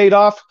truck is paid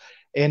off,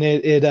 and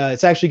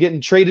it's actually getting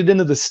traded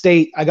into the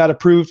state. I got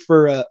approved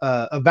for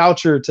a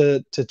voucher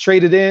to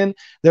trade it in.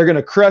 They're going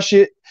to crush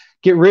it,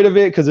 get rid of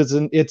it, because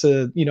it's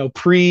a you know,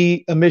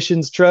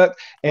 pre-emissions truck,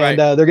 and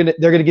they're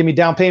gonna give me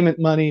down payment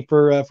money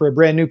for a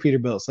brand new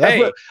Peterbilt.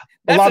 So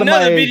that's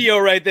another video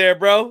right there,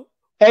 bro.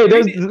 Hey,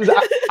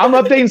 I'm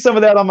updating some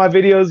of that on my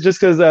videos just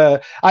because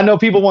I know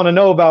people want to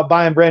know about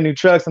buying brand new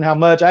trucks and how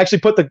much. I actually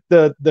put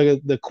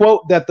the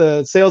quote that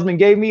the salesman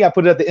gave me. I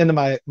put it at the end of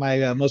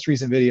my most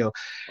recent video,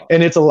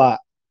 and it's a lot.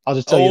 I'll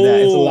just tell you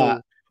that it's a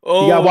lot.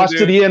 You gotta watch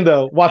to the end,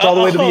 though. Watch all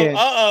the way to the end.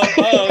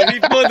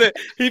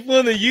 He's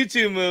pulling the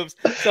YouTube moves.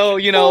 So,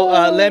 you know,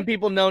 letting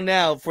people know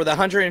now, for the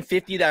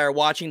 150 that are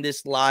watching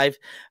this live,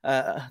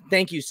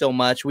 thank you so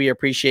much. We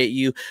appreciate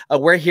you.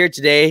 We're here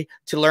today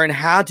to learn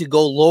how to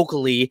go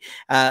locally,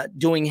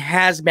 doing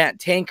hazmat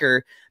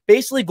tanker,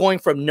 basically going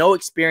from no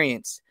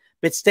experience,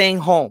 but staying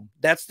home.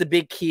 That's the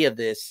big key of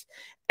this.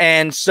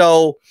 And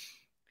so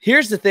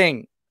here's the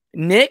thing.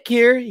 Nick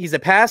here, he's a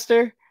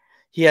pastor.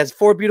 He has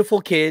 4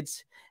 beautiful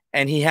kids,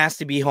 and he has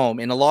to be home.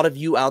 And a lot of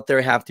you out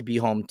there have to be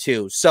home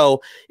too.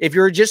 So if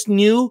you're just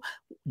new,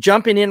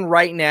 jumping in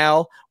right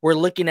now, we're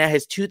looking at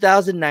his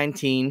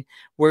 2019.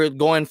 We're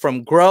going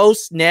from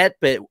gross net,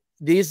 but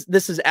this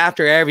is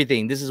after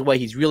everything. This is what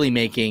he's really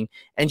making.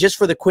 And just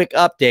for the quick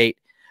update,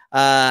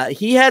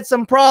 he had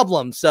some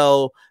problems.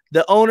 So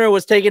the owner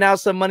was taking out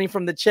some money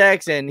from the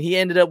checks, and he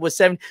ended up with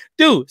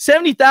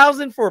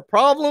 70,000 for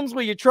problems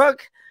with your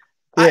truck.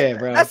 Yeah,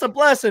 bro. That's a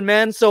blessing,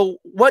 man. So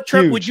what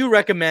truck would you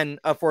recommend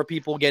for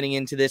people getting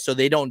into this so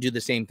they don't do the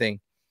same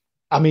thing?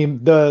 I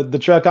mean, the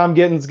truck I'm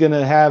getting is going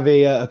to have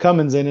a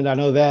Cummins in it. I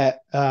know that.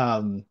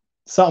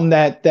 Something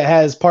that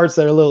has parts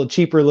that are a little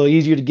cheaper, a little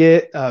easier to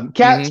get.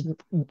 Cats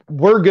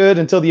were good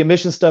until the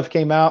emission stuff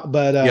came out.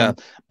 But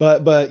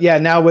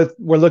now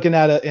we're looking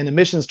at an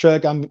emissions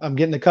truck. I'm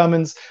getting a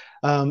Cummins.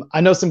 I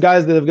know some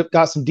guys that have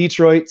got some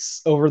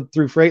Detroits over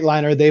through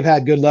Freightliner. They've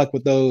had good luck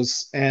with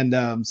those.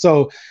 And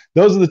so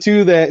those are the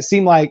two that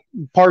seem like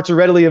parts are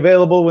readily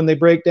available when they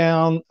break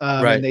down.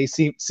 And they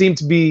seem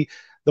to be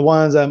the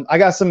ones. I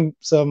got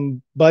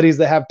some buddies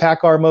that have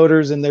PACCAR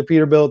motors in their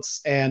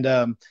Peterbilts, and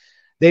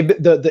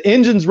the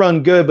engines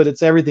run good, but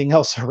it's everything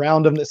else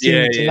around them that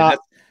seem to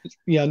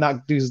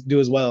not do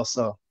as well.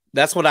 So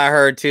that's what I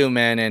heard too,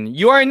 man. And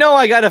you already know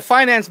I got a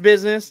finance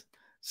business.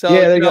 So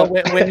yeah,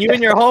 when you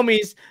and your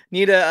homies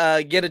need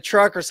to get a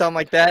truck or something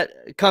like that,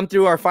 come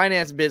through our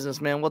finance business,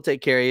 man. We'll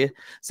take care of you.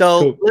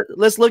 So cool.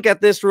 Let's look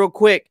at this real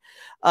quick.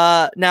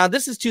 Now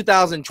this is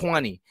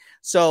 2020.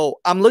 So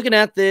I'm looking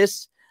at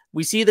this.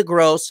 We see the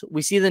gross,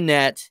 we see the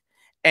net,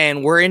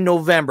 and we're in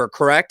November,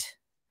 correct?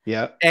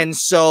 Yeah. And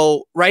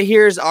so right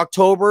here is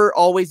October,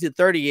 always the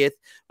 30th.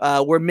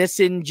 We're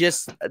missing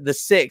just the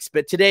 6th,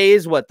 but today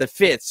is what, the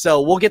 5th.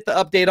 So we'll get the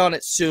update on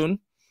it soon.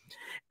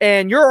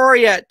 And you're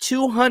already at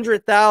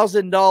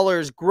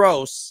 $200,000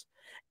 gross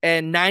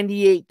and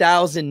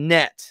 $98,000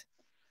 net.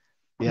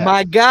 Yeah.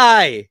 My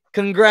guy,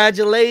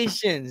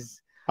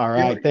 congratulations! All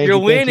right, you're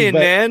winning,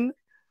 man.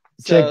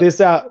 Check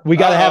this out. We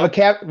gotta have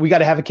a We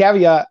gotta have a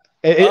caveat.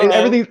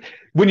 Everything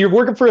when you're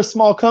working for a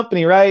small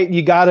company, right?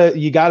 You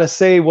gotta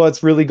say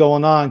what's really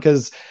going on,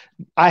 because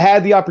I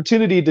had the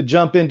opportunity to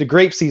jump into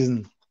grape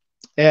season,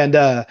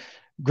 and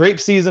grape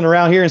season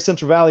around here in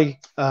Central Valley.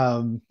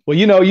 Well,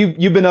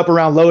 you've been up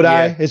around Lodi.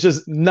 Yeah. It's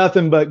just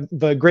nothing but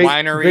grape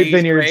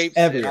vineyards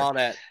everywhere. And all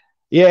that.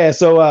 Yeah,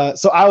 so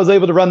I was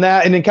able to run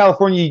that, and in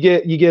California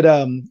you get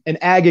an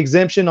ag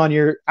exemption on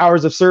your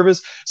hours of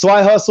service. So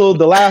I hustled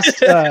the last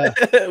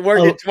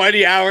working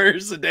 20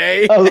 hours a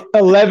day,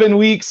 11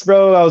 weeks,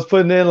 bro. I was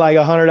putting in like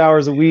 100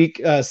 hours a week,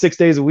 6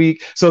 days a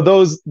week. So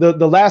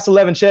the last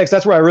 11 checks,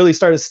 that's where I really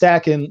started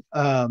stacking.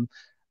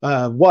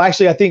 Well,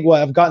 actually, I think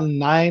I've gotten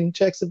 9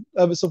 checks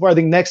of it so far. I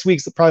think next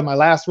week's probably my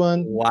last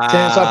one. Wow.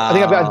 10, so I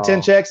think I've gotten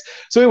 10 checks.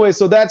 So anyway,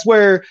 so that's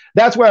where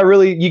I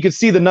really, you can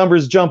see the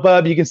numbers jump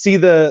up. You can see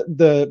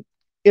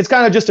it's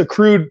kind of just a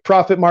crude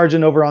profit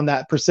margin over on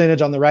that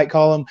percentage on the right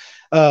column.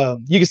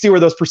 You can see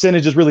where those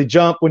percentages really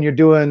jump when you're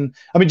doing,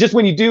 I mean, just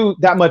when you do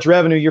that much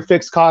revenue, your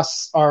fixed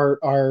costs are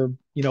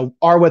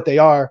what they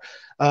are.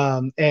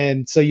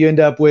 And so you end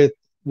up with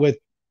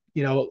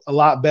a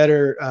lot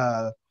better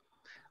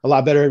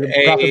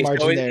profit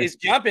margin there. It's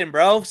jumping,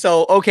 bro.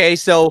 So, okay.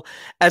 So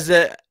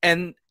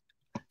and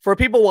for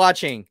people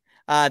watching,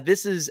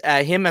 this is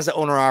him as an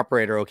owner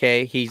operator.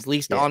 Okay. He's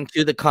leased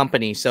onto the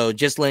company. So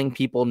just letting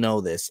people know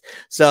this.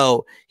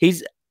 So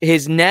his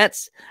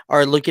nets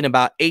are looking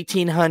about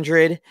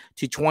 1,800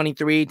 to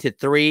 23 to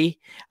 3.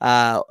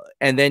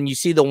 And then you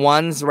see the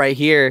ones right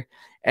here.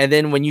 And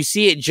then when you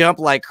see it jump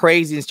like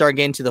crazy and start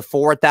getting to the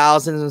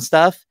 4,000s and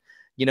stuff,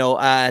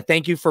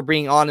 thank you for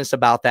being honest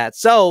about that.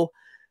 So,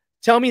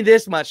 tell me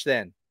this much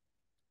then.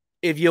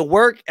 If you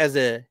work as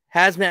a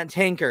hazmat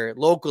tanker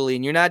locally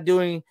and you're not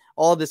doing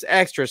all this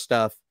extra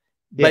stuff,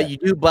 but you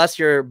do bust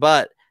your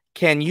butt,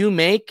 can you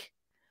make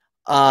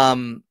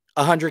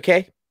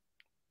 $100K?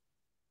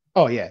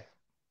 Oh, yeah.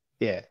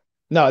 Yeah.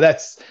 No,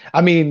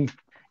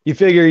 you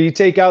figure you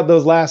take out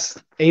those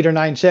last 8 or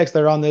 9 checks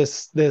that are on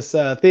this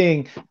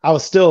thing, I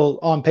was still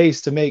on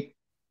pace to make,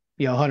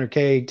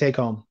 $100K take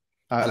home.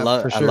 I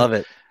love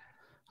it.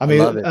 I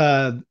mean,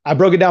 I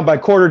broke it down by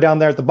quarter down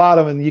there at the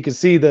bottom, and you can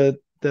see the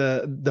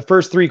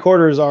first 3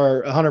 quarters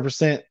are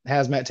 100%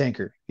 hazmat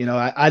tanker.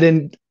 I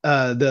didn't.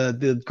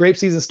 The grape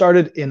season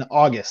started in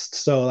August,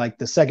 so like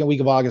the second week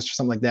of August or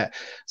something like that.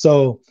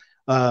 So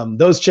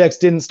those checks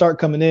didn't start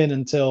coming in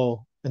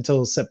until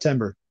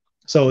September.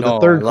 So the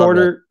third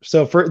quarter.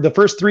 So for the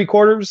first 3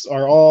 quarters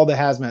are all the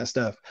hazmat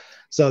stuff.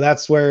 So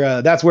that's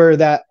where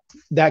that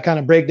kind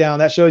of breakdown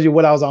that shows you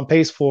what I was on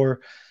pace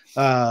for.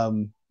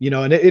 And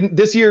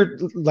this year,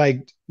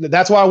 like,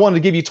 that's why I wanted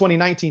to give you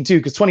 2019 too,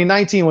 because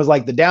 2019 was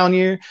like the down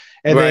year,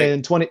 and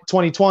then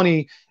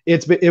 2020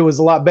 it was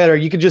a lot better.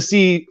 You could just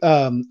see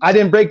I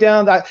didn't break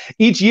down that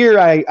each year.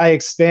 I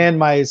expand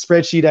my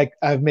spreadsheet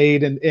I've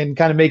made and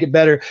kind of make it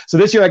better. So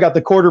this year I got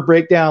the quarter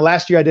breakdown.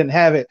 Last year I didn't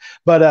have it,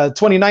 but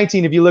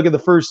 2019, if you look at the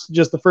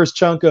first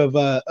chunk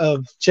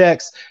of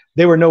checks,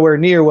 they were nowhere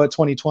near what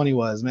 2020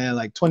 was, man.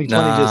 Like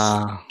 2020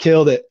 just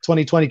killed it.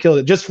 2020 killed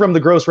it just from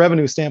the gross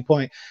revenue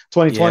standpoint.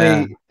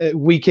 2020,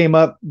 we came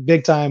up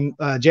big time.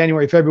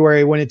 January,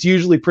 February, when it's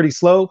usually pretty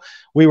slow,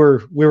 we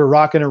were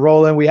rocking and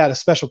rolling. We had a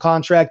special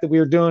contract that we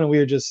were doing, and we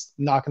were just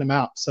knocking them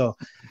out. So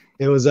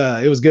it was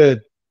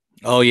good.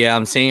 Oh yeah,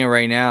 I'm seeing it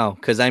right now.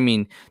 Cause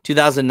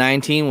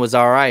 2019 was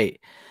all right.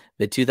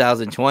 The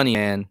 2020,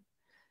 man,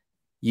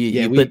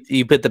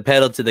 you put the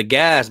pedal to the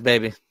gas,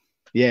 baby.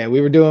 Yeah, we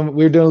were doing a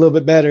little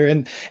bit better.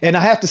 And I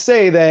have to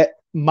say that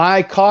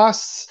my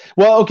costs,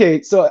 well,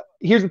 okay, so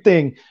here's the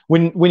thing.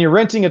 When you're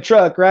renting a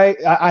truck, right?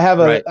 I have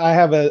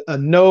a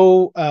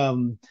no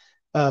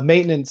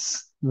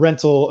maintenance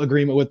rental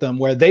agreement with them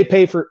where they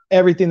pay for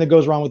everything that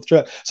goes wrong with the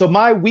truck. So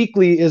my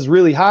weekly is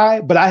really high,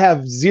 but I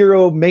have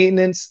 0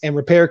 maintenance and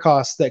repair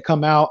costs that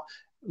come out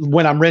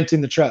when I'm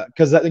renting the truck,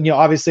 because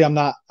obviously I'm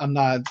not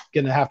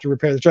gonna have to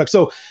repair the truck.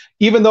 So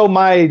even though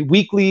my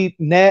weekly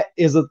net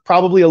is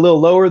probably a little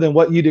lower than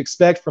what you'd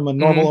expect from a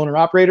normal owner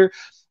operator,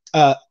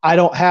 I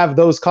don't have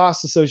those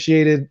costs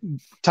associated.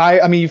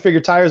 You figure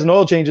tires and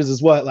oil changes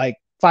is what, like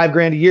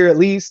 $5,000 a year at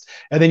least.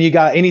 And then you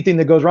got anything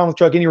that goes wrong with the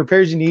truck, any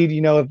repairs you need,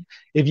 you know,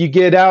 if you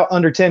get out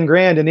under 10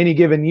 grand in any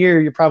given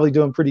year, you're probably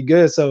doing pretty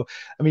good. So,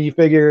 I mean, you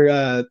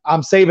figure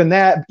I'm saving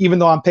that, even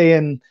though I'm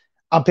paying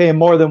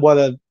more than what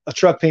a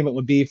truck payment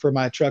would be for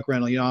my truck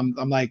rental. You know,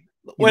 I'm like,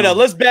 wait,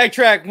 let's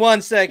backtrack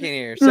 1 second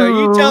here. So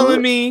you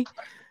telling me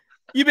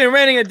you've been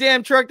renting a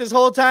damn truck this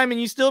whole time and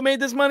you still made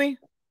this money?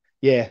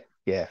 Yeah.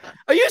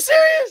 Are you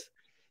serious?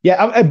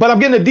 Yeah, but I'm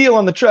getting a deal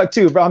on the truck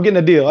too, bro. I'm getting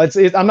a deal.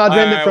 I'm not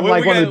renting it from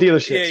like one of the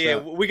dealerships. Yeah.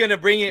 We're gonna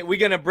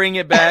bring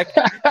it back.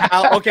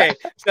 Okay,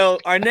 so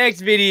our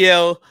next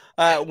video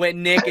with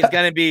Nick is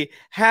gonna be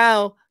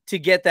how to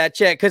get that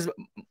check, because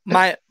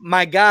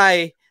my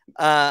guy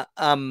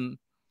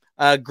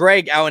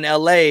Greg out in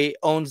LA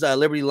owns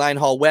Liberty Line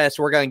Haul West.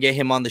 We're gonna get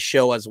him on the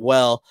show as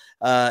well.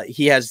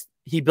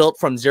 He built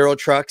from 0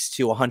 trucks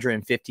to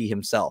 150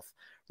 himself,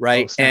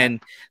 right? Oh,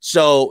 and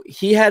so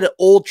he had an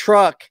old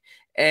truck,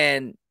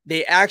 and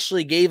they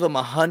actually gave him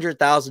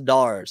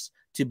 $100,000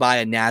 to buy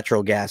a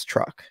natural gas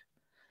truck.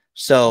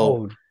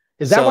 So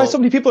is that why so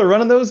many people are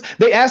running those?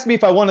 They asked me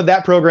if I wanted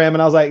that program,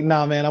 and I was like,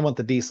 nah, man, I want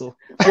the diesel.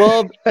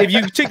 Well, if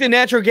you took the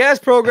natural gas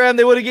program,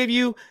 they would have given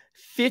you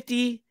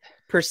 50%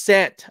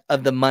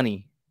 of the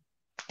money.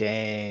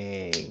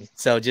 Dang.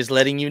 So just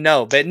letting you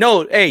know. But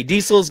no, hey,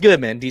 diesel's good,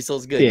 man.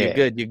 Diesel's good.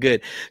 Yeah. You're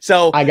good.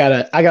 So I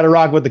gotta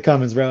rock with the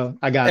Cummins, bro.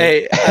 I got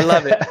it. Hey, I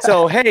love it.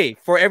 So hey,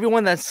 for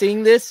everyone that's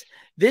seeing this,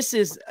 this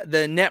is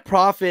the net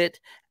profit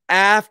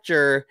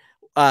after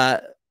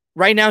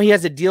right now he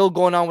has a deal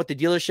going on with the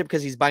dealership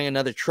because he's buying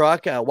another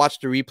truck. Watch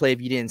the replay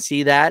if you didn't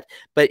see that.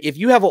 But if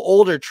you have an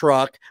older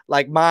truck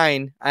like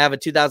mine, I have a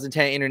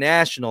 2010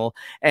 International,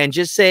 and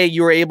just say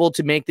you were able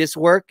to make this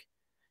work,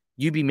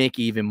 you'd be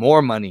making even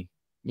more money,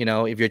 you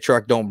know, if your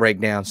truck don't break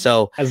down.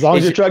 So as long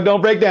as your truck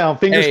don't break down,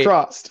 fingers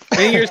crossed.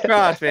 Fingers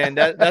crossed, man.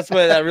 That's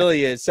what that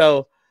really is.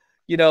 So,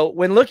 you know,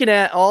 when looking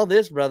at all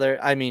this, brother,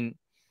 I mean,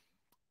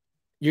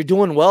 you're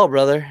doing well,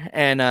 brother.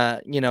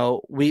 And, you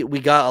know, we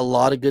got a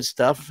lot of good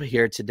stuff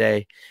here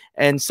today.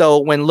 And so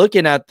when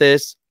looking at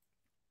this,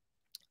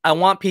 I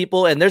want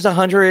people, and there's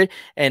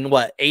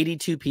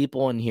 82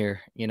 people in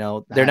here, you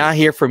know, they're not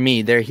here for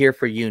me. They're here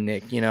for you,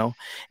 Nick, you know,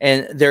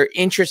 and they're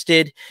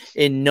interested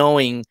in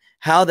knowing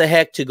how the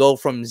heck to go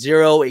from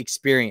 0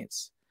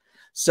 experience.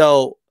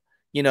 So,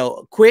 you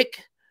know,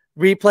 quick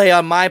replay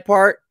on my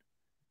part.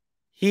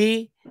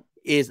 He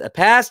is a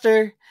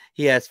pastor.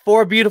 He has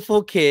 4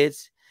 beautiful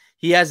kids.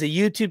 He has a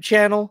YouTube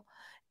channel.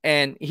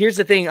 And here's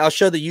the thing, I'll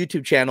show the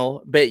YouTube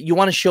channel, but you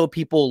want to show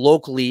people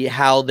locally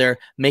how they're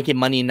making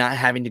money and not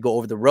having to go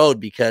over the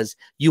road, because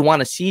you want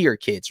to see your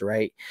kids,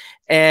 right?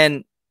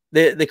 And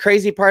the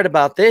crazy part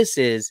about this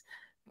is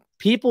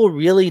people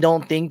really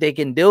don't think they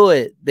can do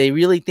it. They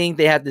really think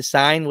they have to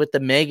sign with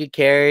the mega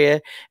carrier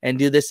and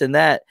do this and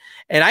that.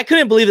 And I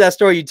couldn't believe that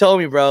story you told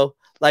me, bro.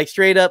 Like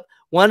straight up,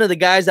 one of the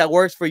guys that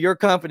works for your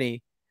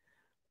company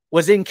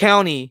was in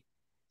county.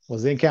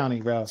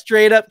 Bro.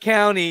 Straight up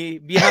county,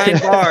 behind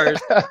bars,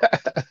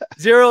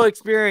 0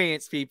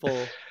 experience, people,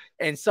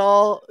 and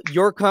saw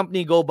your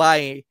company go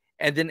by.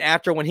 And then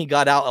after, when he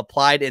got out,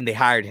 applied and they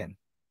hired him.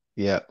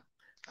 Yeah.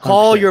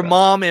 Call your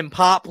mom and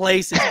pop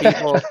places,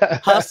 people.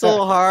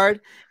 Hustle hard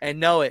and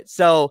know it.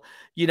 So,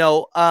 you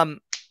know,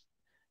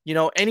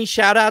 any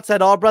shout outs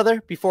at all,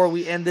 brother, before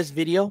we end this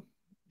video?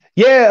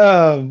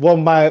 Yeah, well,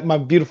 my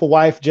beautiful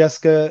wife,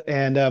 Jessica,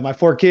 and my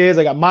 4 kids.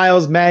 I got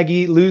Miles,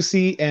 Maggie,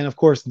 Lucy, and of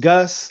course,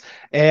 Gus.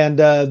 And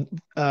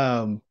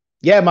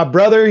yeah, my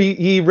brother,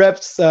 he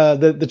reps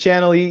the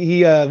channel.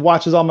 He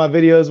watches all my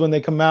videos when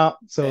they come out.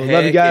 So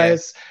love you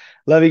guys.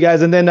 Yeah. Love you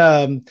guys. And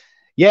then,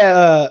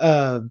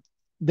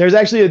 there's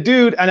actually a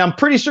dude, and I'm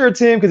pretty sure it's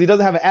him because he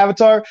doesn't have an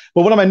avatar,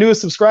 but one of my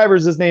newest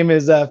subscribers, his name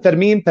is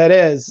Fermin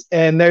Perez.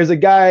 And there's a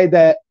guy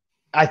that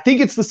I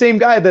think it's the same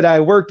guy that I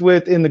worked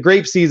with in the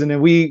grape season,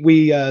 and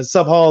we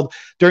sub-hauled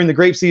during the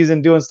grape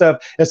season doing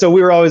stuff. And so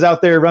we were always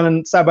out there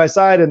running side by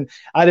side, and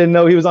I didn't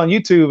know he was on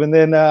YouTube. And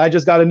then I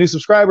just got a new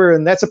subscriber,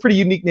 and that's a pretty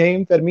unique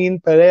name, Fermin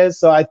Perez.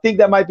 So I think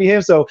that might be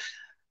him. So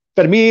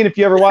Fermin, if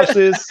you ever watch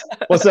this,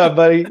 what's up,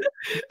 buddy?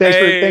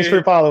 Thanks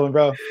for following,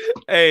 bro.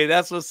 Hey,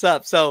 that's what's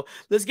up. So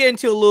let's get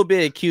into a little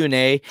bit of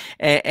Q&A,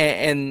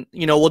 and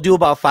you know, we'll do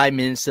about 5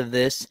 minutes of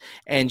this,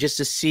 and just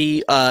to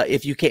see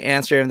if you can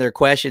answer their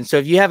questions. So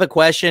if you have a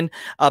question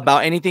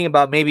about anything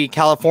about maybe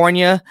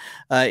California,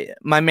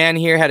 my man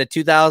here had a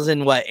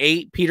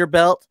 2008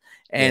 Peterbilt,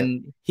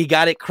 and he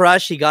got it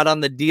crushed. He got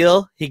on the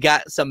deal. He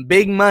got some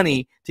big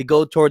money to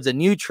go towards a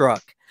new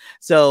truck.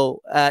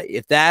 So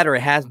if that, or a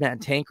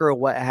hazmat tanker, or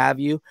what have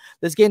you,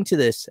 let's get into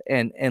this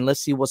and let's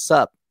see what's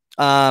up.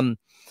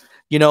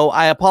 You know,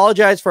 I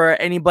apologize for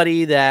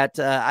anybody that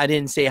I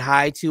didn't say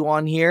hi to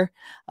on here.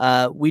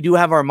 We do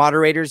have our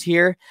moderators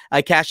here.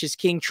 Cash is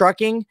King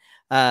Trucking.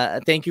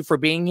 Thank you for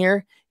being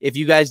here. If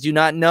you guys do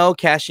not know,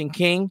 Cash and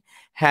King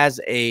has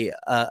a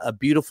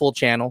beautiful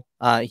channel.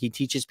 He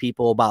teaches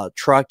people about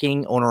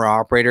trucking, owner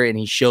operator, and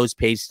he shows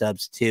pay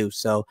stubs too.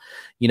 So,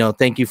 you know,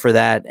 thank you for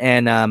that.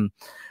 And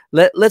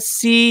let's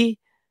see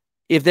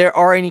if there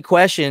are any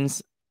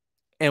questions,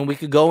 and we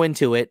could go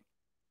into it.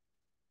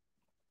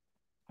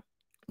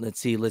 Let's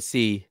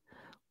see.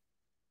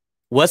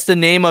 What's the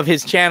name of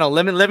his channel?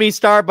 Let me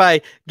start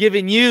by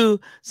giving you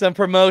some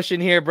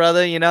promotion here,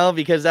 brother, you know,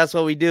 because that's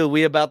what we do.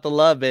 We about the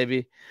love,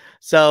 baby.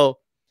 So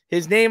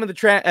his name of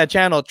the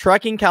channel,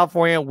 Trucking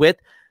California with,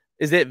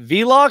 is it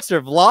Vlogs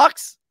or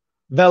Vlogs?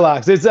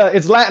 Velox.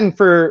 It's Latin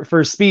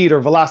for speed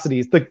or velocity.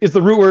 It's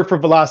the root word for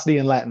velocity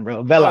in Latin,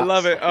 bro. Velox. I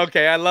love it.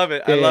 Okay, I love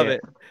it. I love it.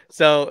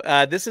 So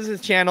this is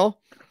his channel.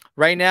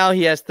 Right now,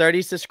 he has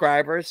 30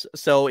 subscribers.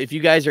 So if you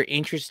guys are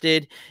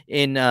interested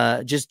in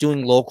just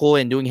doing local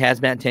and doing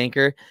Hazmat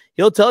Tanker,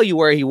 he'll tell you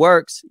where he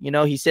works. You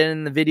know, he said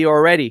in the video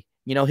already.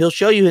 You know, he'll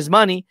show you his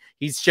money.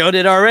 He's showed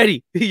it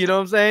already. You know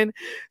what I'm saying?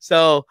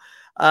 So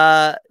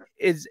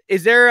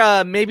is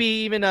there maybe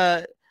even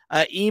a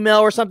email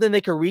or something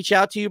they could reach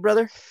out to you,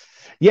 brother?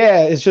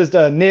 Yeah, it's just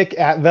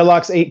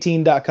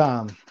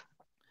nick@velox18.com.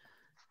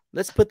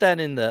 Let's put that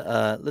in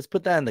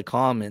the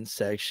comments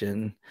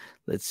section.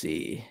 Let's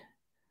see.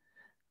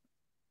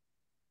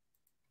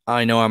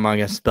 I know I'm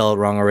gonna spell it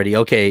wrong already.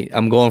 Okay,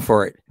 I'm going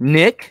for it.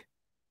 Nick.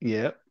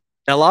 Yep.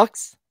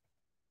 Velox.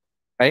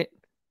 Right?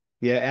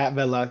 Yeah,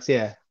 @Velox.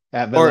 Yeah,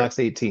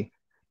 @Velox18.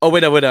 Oh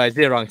wait, I did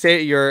it wrong.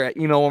 Say your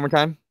email one more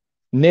time.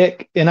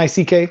 Nick,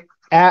 NICK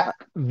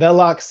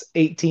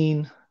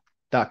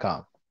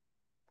 @Velox18.com.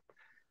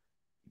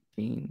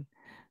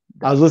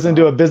 I was listening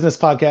to a business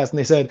podcast and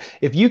they said,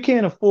 if you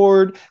can't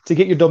afford to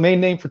get your domain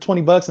name for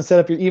 $20 and set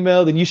up your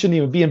email, then you shouldn't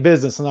even be in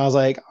business. And I was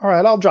like, all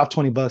right, I'll drop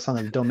 $20 on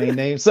the domain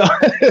name. So,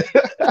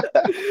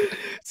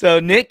 so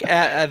Nick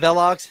at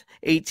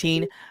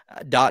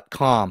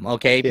velox18.com.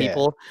 Okay,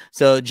 people.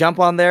 So jump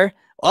on there.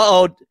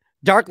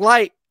 Dark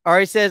Light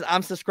already says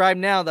I'm subscribed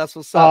now. That's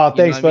what's up. Oh,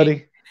 thanks, buddy. I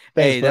mean?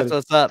 Thanks, buddy. That's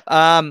what's up.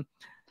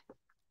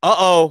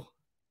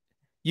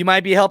 You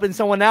might be helping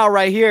someone out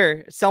right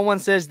here. Someone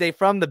says they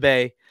from the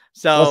Bay.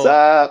 So what's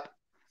up?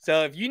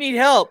 So if you need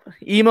help,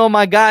 email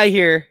my guy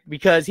here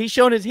because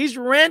he's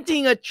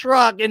renting a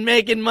truck and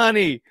making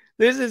money.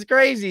 This is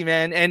crazy,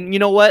 man. And you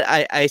know what?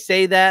 I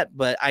say that,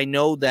 but I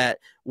know that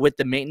with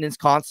the maintenance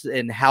costs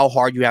and how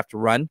hard you have to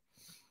run,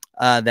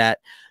 that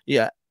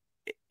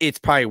it's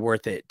probably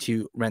worth it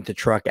to rent the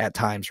truck at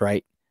times,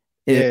 right?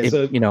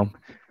 So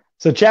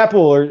Chapel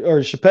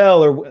or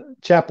Chappelle or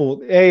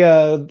Chapel,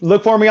 hey,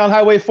 look for me on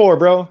Highway 4,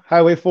 bro.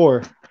 Highway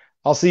 4.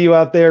 I'll see you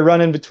out there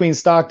running between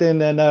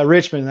Stockton and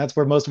Richmond. That's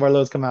where most of our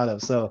loads come out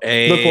of. So look for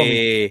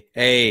me.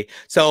 Hey,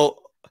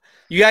 so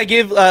you got to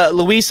give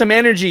Luis some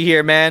energy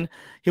here, man.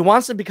 He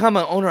wants to become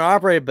an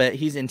owner-operator, but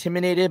he's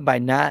intimidated by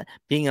not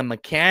being a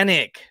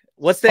mechanic.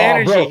 What's the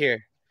energy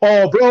here?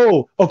 Oh,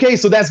 bro. Okay,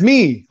 so that's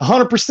me.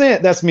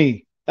 100% that's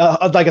me.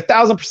 Like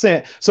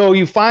 1,000%. So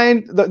you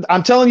find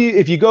I'm telling you,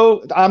 if you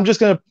go, I'm just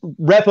gonna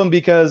rep them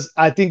because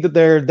I think that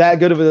they're that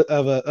good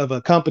of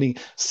a company.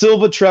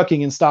 Silva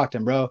Trucking in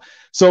Stockton, bro.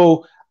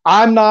 So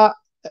I'm not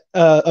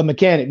a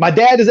mechanic. My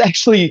dad is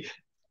actually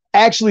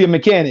a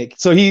mechanic.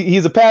 So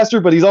he's a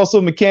pastor, but he's also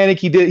a mechanic.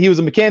 He was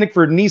a mechanic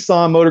for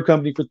Nissan Motor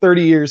Company for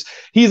 30 years.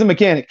 He's a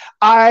mechanic.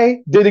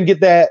 I didn't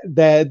get that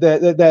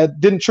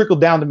didn't trickle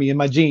down to me in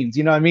my genes.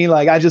 You know what I mean?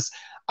 Like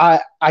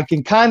I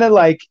can kind of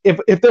like,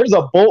 if there's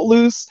a bolt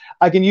loose,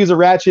 I can use a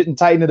ratchet and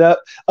tighten it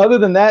up. Other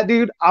than that,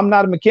 dude, I'm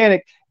not a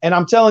mechanic. And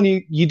I'm telling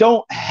you, you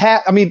don't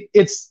have, I mean,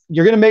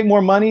 you're going to make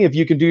more money if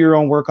you can do your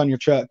own work on your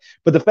truck.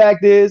 But the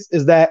fact is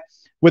that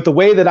with the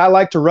way that I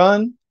like to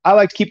run, I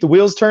like to keep the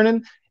wheels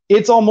turning.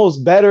 It's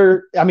almost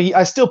better. I mean,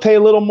 I still pay a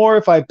little more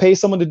if I pay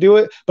someone to do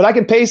it, but I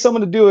can pay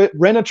someone to do it,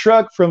 rent a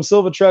truck from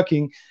Silva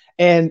Trucking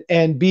and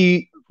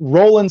be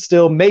rolling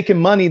still, making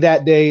money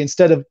that day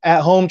instead of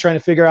at home trying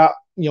to figure out,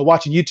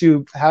 watching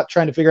YouTube,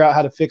 trying to figure out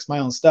how to fix my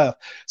own stuff.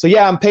 So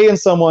yeah, I'm paying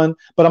someone,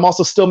 but I'm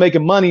also still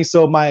making money.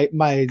 So my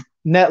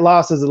net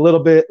loss is a little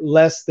bit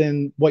less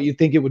than what you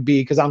think it would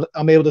be because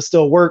I'm able to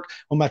still work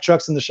when my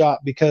truck's in the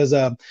shop because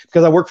I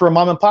work for a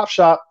mom and pop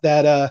shop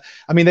that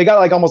they got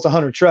like almost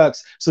 100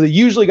 trucks. So they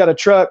usually got a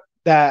truck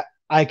that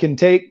I can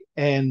take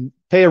and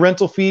pay a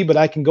rental fee, but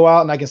I can go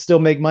out and I can still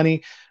make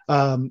money.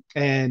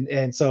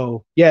 And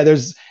so yeah,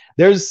 there's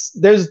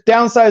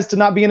downsides to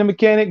not being a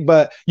mechanic,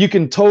 but you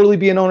can totally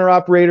be an owner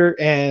operator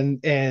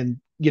and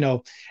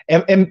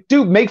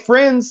dude, make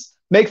friends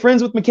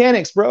with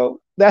mechanics, bro.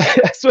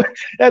 That's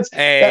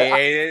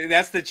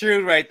the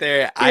truth right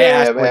there. I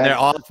ask when they're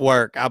off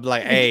work. I'm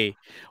like, hey,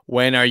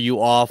 when are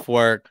you off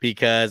work?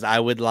 Because I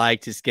would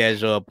like to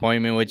schedule an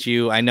appointment with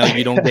you. I know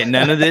you don't get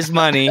none of this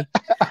money.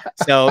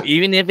 So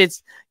even if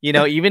it's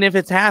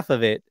half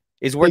of it,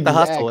 it's worth the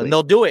hustle and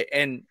they'll do it.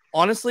 And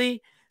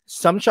honestly,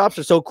 some shops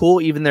are so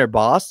cool, even their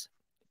boss,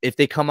 if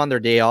they come on their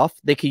day off,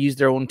 they could use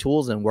their own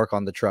tools and work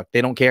on the truck.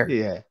 They don't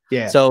care.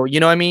 Yeah. So,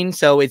 you know what I mean?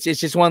 So it's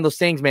just one of those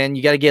things, man.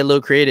 You got to get a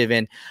little creative.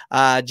 And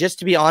just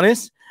to be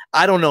honest,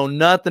 I don't know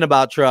nothing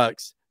about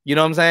trucks. You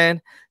know what I'm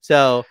saying?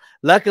 So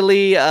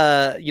luckily,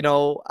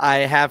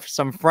 I have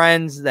some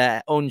friends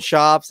that own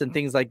shops and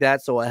things like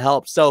that. So it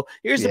helps. So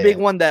here's a big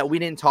one that we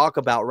didn't talk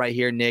about right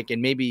here, Nick,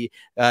 and maybe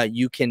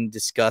you can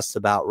discuss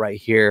about right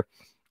here.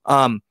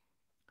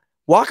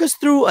 Walk us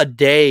through a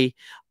day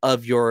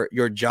of your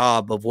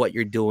job, of what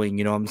you're doing.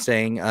 You know what I'm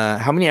saying?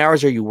 How many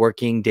hours are you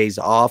working, days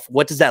off?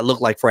 What does that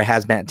look like for a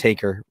hazmat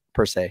tanker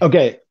per se?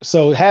 Okay,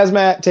 so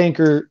hazmat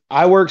tanker,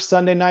 I work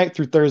Sunday night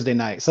through Thursday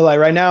night. So like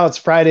right now it's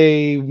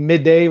Friday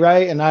midday,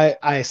 right? And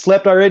I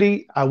slept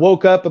already. I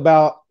woke up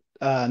about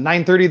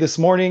 9:30 this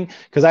morning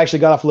because I actually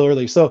got off a little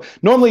early. So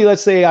normally,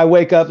 let's say I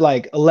wake up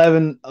like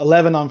 11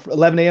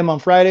 a.m. on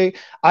Friday.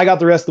 I got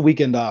the rest of the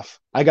weekend off.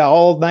 I got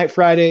all night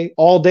Friday,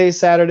 all day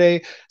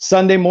Saturday,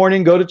 Sunday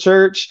morning, go to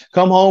church,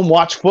 come home,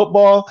 watch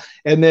football,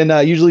 and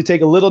then usually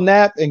take a little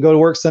nap and go to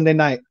work Sunday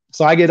night.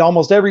 So I get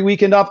almost every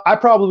weekend off. I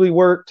probably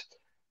worked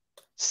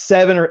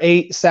 7 or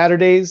 8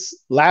 Saturdays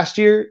last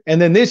year.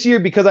 And then this year,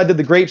 because I did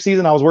the grape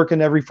season, I was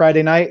working every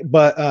Friday night.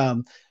 But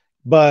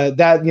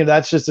that,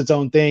 that's just its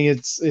own thing.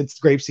 It's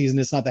grape season.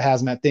 It's not the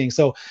hazmat thing.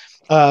 So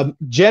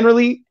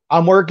generally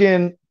I'm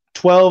working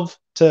 12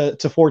 to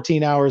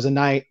 14 hours a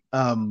night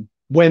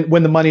when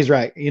the money's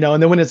right,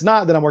 and then when it's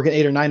not, then I'm working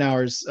 8 or 9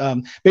 hours.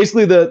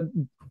 Basically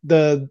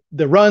the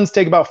runs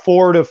take about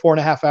 4 to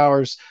 4.5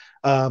 hours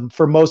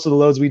for most of the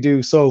loads we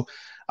do. So,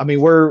 I mean,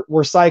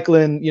 we're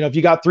cycling, if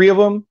you got 3 of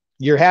them,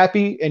 you're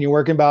happy and you're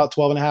working about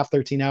 12 and a half,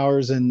 13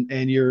 hours and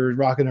you're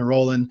rocking and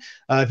rolling.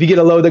 If you get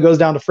a load that goes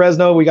down to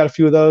Fresno, we got a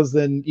few of those,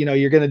 then,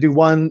 you're going to do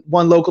one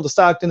local to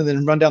Stockton and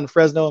then run down to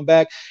Fresno and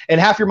back,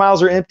 and half your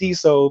miles are empty.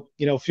 So,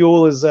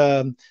 fuel is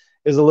a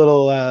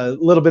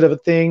little bit of a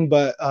thing,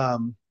 but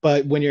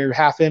when you're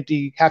half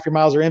your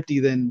miles are empty,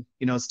 then,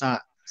 it's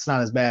not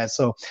as bad.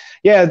 So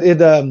yeah,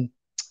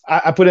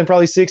 I put in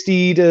probably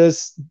 60 to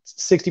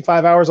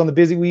 65 hours on the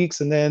busy weeks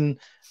and then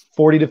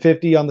 40 to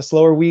 50 on the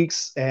slower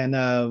weeks. And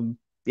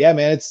yeah,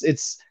 man,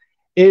 that's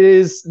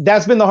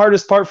been the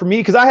hardest part for me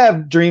because I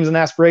have dreams and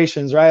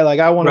aspirations, right? Like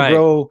I want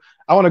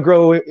to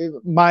grow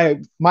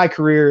my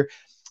career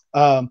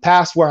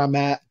past where I'm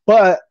at,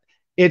 but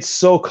it's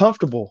so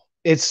comfortable.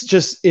 It's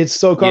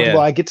so comfortable.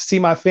 Yeah. I get to see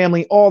my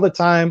family all the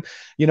time.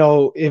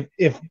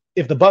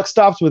 If the buck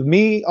stops with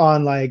me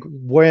on like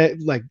where,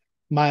 like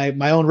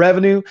my own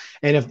revenue.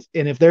 And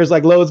if there's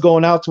like loads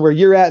going out to where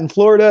you're at in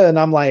Florida and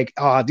I'm like,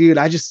 oh dude,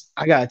 I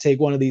got to take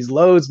one of these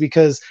loads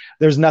because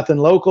there's nothing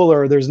local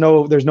or there's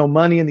no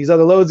money in these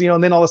other loads,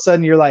 and then all of a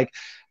sudden you're like,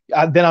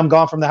 then I'm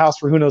gone from the house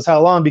for who knows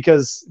how long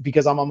because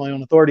I'm on my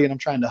own authority and I'm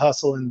trying to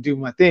hustle and do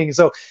my thing.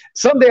 So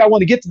someday I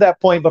want to get to that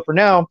point, but for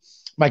now,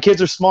 my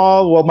kids are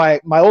small. Well, my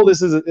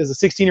oldest is a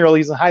 16-year-old.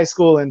 He's in high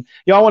school, and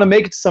I want to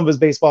make it to some of his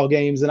baseball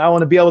games, and I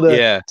want to be able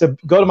to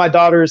go to my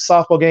daughter's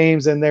softball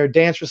games and their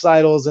dance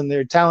recitals and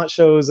their talent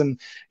shows. And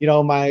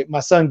my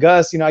son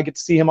Gus, I get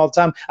to see him all the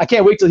time. I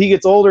can't wait till he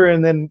gets older,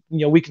 and then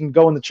we can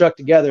go in the truck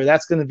together.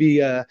 That's going to be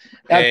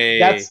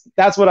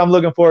that's what I'm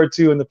looking forward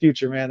to in the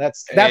future, man.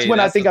 That's when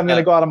I think I'm going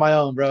to go out on my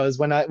own, bro. Is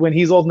when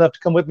he's old enough to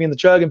come with me in the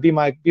truck and be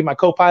my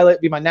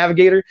co-pilot, be my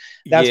navigator.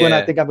 That's when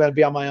I think I'm going to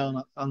be on my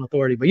own on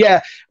authority. But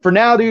yeah, for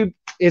now, dude,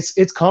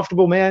 it's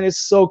comfortable, man. It's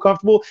so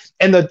comfortable.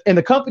 And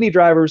the company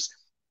drivers,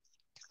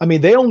 I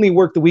mean, they only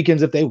work the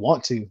weekends if they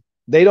want to.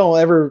 They don't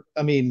ever,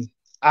 I mean,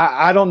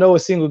 I don't know a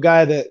single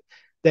guy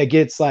that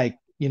gets like,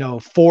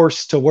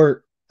 forced to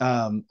work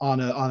on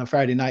a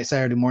Friday night,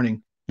 Saturday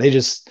morning.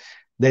 It's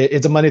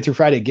a Monday through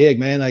Friday gig,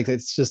 man. Like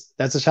that's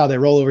just how they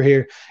roll over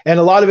here. And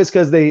a lot of it's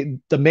because the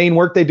main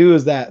work they do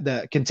is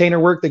that container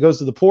work that goes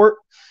to the port.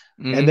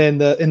 Mm-hmm.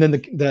 And then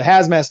the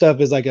hazmat stuff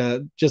is like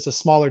just a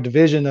smaller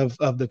division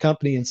of the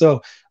company. And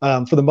so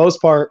for the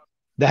most part,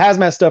 the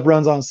hazmat stuff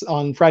runs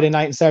on Friday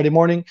night and Saturday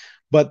morning,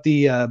 but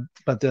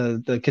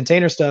the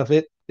container stuff,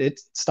 it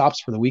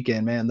stops for the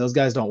weekend, man. Those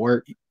guys don't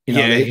work.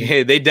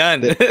 They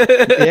done. They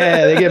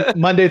get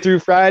Monday through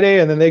Friday,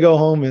 and then they go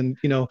home and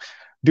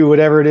do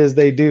whatever it is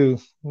they do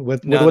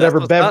with whatever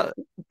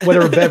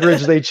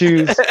beverage they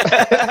choose.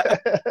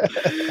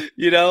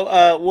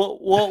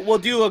 We'll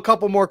do a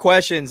couple more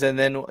questions and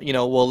then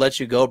we'll let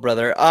you go,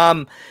 brother.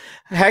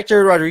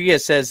 Hector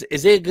Rodriguez says,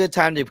 is it a good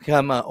time to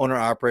become an owner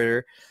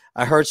operator?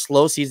 I heard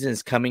slow season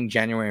is coming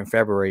January and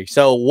February.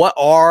 So what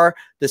are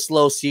the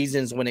slow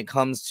seasons when it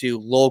comes to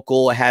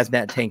local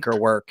hazmat tanker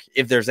work,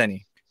 if there's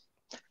any?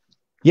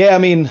 Yeah, I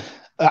mean,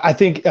 I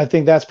think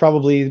that's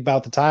probably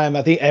about the time.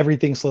 I think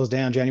everything slows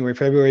down January,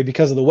 February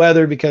because of the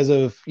weather, because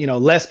of,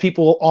 less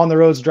people on the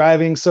roads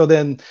driving. So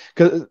then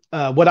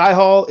what I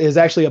haul is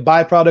actually a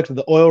byproduct of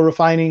the oil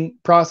refining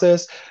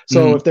process.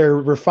 So if they're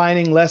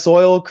refining less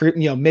oil,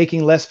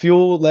 making less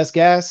fuel, less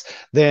gas,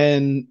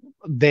 then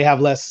they have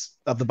less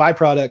of the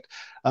byproduct.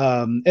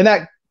 And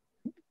that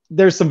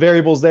there's some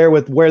variables there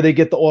with where they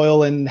get the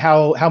oil and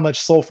how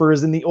much sulfur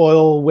is in the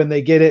oil when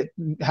they get it,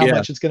 how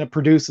much it's going to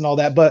produce and all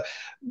that. But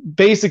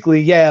basically,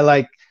 yeah,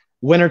 like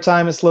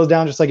wintertime, it slows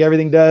down just like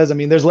everything does. I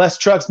mean, there's less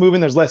trucks moving,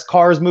 there's less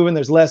cars moving,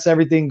 there's less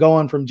everything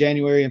going from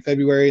January and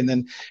February, and then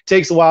it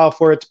takes a while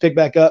for it to pick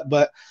back up.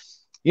 But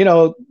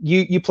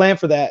you plan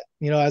for that.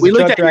 As we a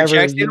looked truck at your driver,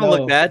 checks. They don't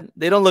look bad.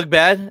 They don't look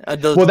bad.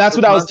 Well, that's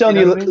what I was telling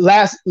you.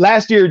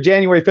 Last year,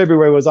 January,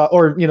 February was,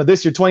 or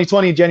this year,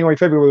 2020, January,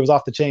 February was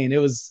off the chain. It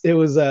was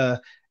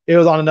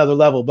on another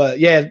level. But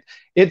yeah,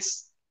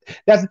 that's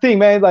the thing,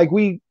 man. Like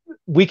you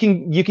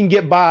can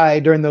get by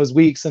during those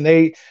weeks, and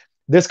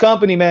this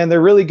company, man,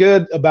 they're really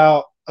good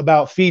about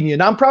feeding you.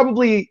 And I'm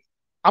probably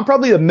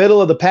the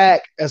middle of the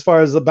pack as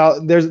far as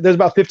there's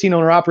about 15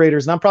 owner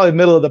operators, and I'm probably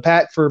middle of the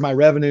pack for my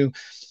revenue.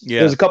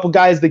 Yeah. There's a couple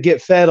guys that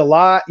get fed a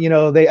lot. You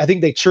know, I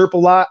think they chirp a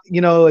lot, you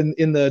know,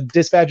 in the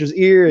dispatcher's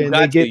ear, and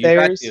they get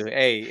theirs.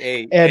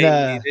 Hey,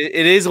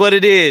 it is what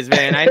it is,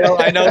 man. I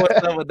know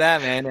what's up with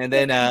that, man. And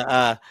then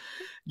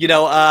you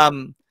know,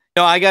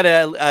 I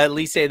gotta at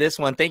least say this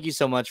one. Thank you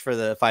so much for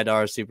the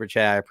 $5 super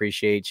chat. I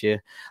appreciate you.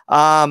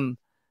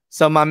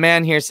 So my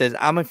man here says,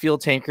 I'm a fuel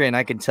tanker, and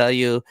I can tell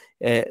you,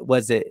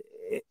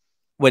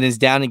 when it's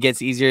down, it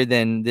gets easier.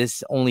 Than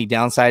this. Only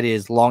downside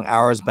is long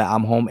hours, but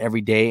I'm home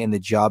every day, and the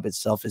job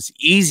itself is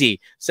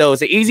easy. So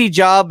it's an easy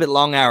job, but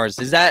long hours.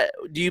 Do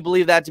you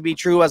believe that to be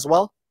true as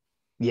well?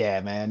 Yeah,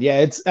 man.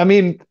 Yeah, I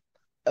mean,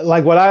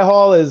 like what I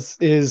haul is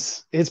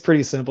it's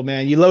pretty simple,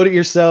 man. You load it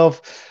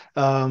yourself,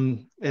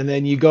 and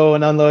then you go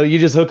and unload it. You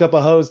just hook up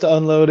a hose to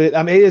unload it.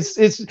 I mean,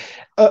 it's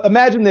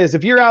imagine this.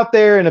 If you're out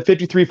there in a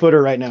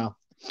 53-footer right now,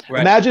 right.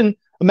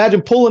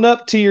 Imagine pulling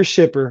up to your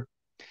shipper.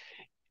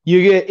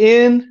 You get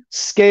in,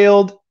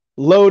 scaled,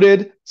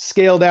 loaded,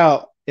 scaled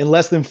out in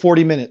less than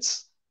 40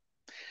 minutes.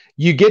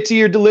 You get to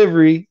your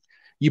delivery,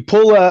 you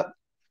pull up,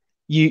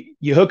 you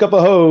hook up a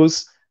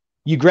hose,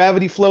 you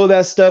gravity flow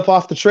that stuff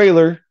off the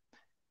trailer,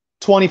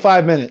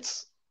 25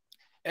 minutes.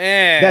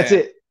 That's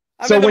it.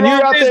 So when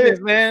you're out there,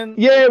 man.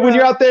 Yeah, when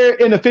you're out there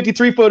in a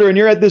 53-footer and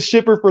you're at this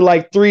shipper for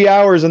like 3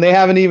 hours and they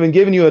haven't even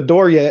given you a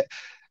door yet,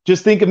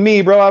 just think of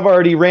me, bro. I've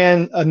already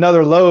ran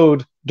another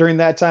load during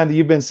that time that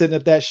you've been sitting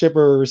at that shipper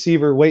or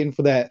receiver waiting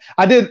for that.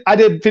 I did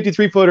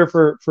 53-footer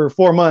for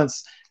 4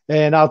 months,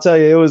 and I'll tell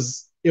you, it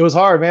was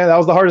hard, man. That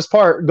was the hardest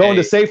part. Going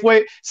to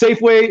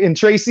Safeway in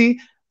Tracy,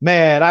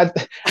 man. I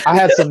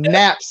had some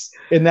naps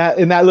in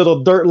that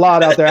little dirt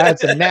lot out there. I had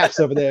some naps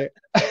over there.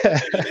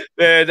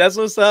 Man, that's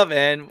what's up,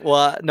 man.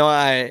 Well, no,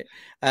 I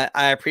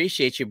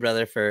appreciate you,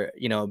 brother, for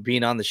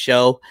being on the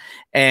show,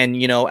 and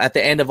at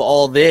the end of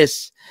all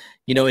this,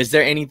 is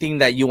there anything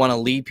that you want to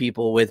leave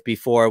people with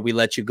before we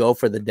let you go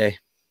for the day?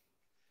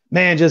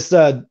 Man, just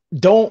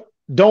don't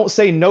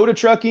say no to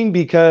trucking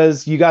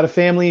because you got a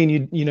family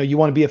and you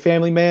want to be a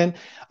family man.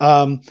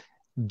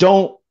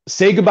 Don't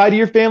say goodbye to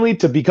your family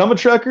to become a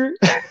trucker.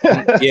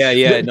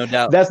 Yeah, no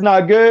doubt. That's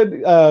not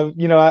good.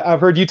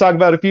 I've heard you talk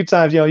about it a few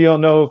times. You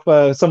don't know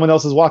if someone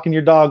else is walking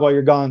your dog while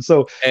you're gone.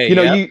 So you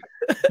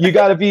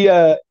got to be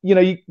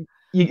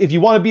if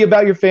you want to be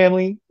about your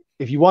family,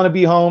 if you want to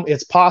be home,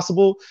 it's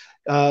possible.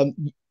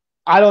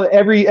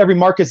 Every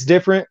market's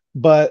different,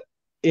 but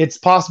it's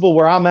possible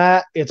where I'm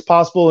at. It's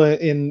possible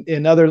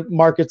in other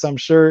markets, I'm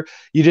sure.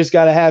 You just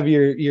got to have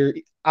your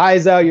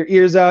eyes out, your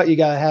ears out. You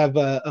got to have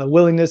a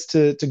willingness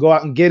to go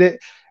out and get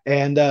it.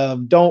 And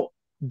don't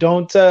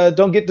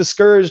get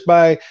discouraged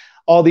by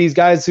all these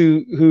guys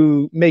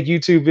who make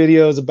YouTube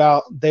videos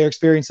about their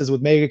experiences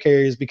with mega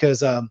carriers,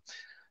 because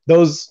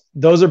those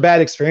are bad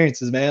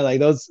experiences, man.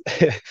 Like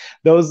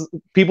those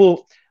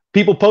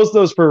people post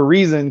those for a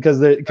reason,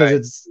 because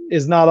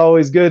it's not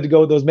always good to go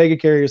with those mega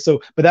carriers. So,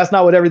 but that's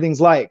not what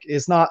everything's like.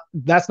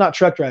 That's not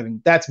truck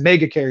driving. That's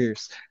mega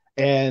carriers.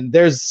 And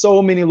there's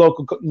so many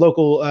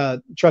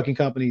local trucking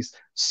companies,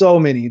 so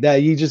many, that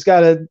you just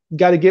gotta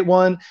get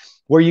one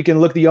where you can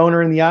look the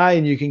owner in the eye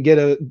and you can get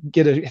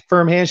a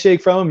firm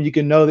handshake from him. You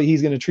can know that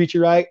he's going to treat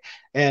you right.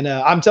 And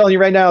I'm telling you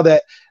right now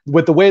that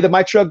with the way that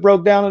my truck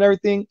broke down and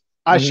everything,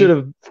 I should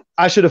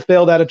have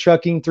failed out of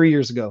trucking 3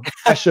 years ago.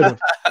 I should have.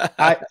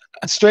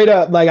 Straight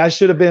up, like I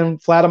should have been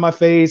flat on my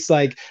face,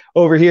 like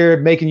over here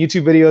making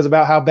YouTube videos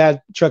about how bad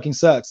trucking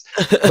sucks.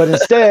 But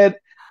instead,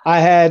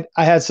 I had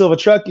Silva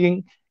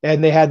Trucking,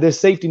 and they had this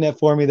safety net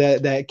for me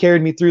that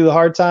carried me through the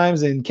hard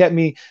times and kept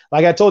me,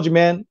 like I told you,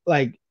 man,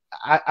 like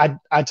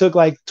I took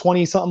like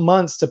 20 something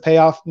months to pay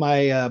off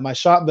my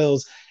shop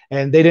bills,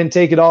 and they didn't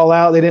take it all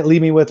out. They didn't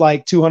leave me with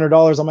like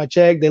 $200 on my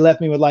check. They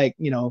left me with like,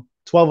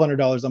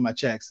 $1,200 on my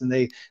checks, and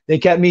they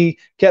kept me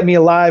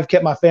alive,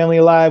 kept my family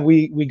alive.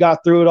 We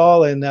got through it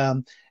all, and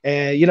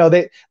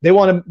they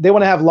want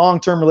to have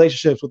long-term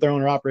relationships with their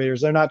owner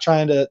operators. They're not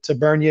trying to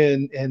burn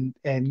you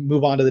and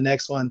move on to the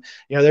next one.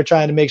 They're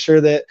trying to make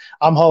sure that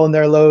I'm hauling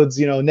their loads,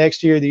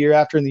 next year, the year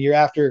after, and the year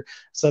after,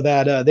 so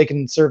that they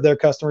can serve their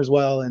customers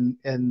well,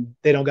 and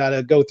they don't got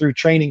to go through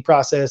training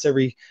process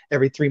every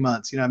 3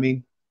 months. You know what I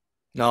mean?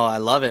 No, I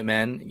love it,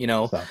 man.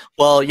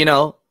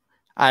 Well,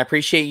 I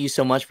appreciate you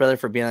so much, brother,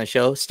 for being on the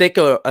show. Stick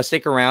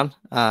around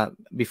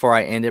before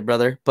I end it,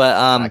 brother.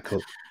 But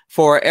cool.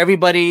 For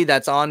everybody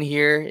that's on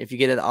here, if you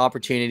get an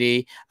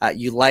opportunity,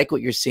 you like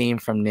what you're seeing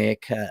from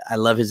Nick. I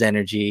love his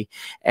energy.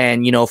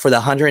 And, for the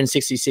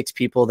 166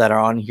 people that are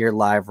on here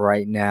live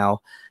right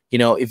now,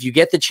 if you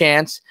get the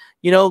chance,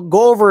 go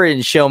over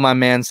and show my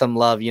man some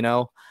love. He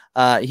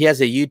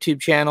has a YouTube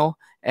channel,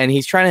 and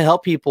he's trying to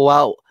help people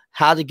out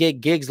how to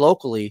get gigs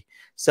locally.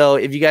 So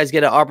if you guys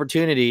get an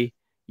opportunity,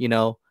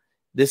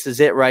 this is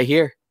it right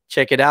here.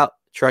 Check it out.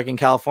 Trucking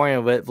California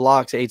with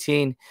Vlogs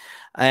 18.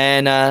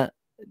 And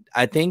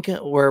I think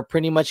we're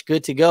pretty much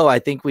good to go. I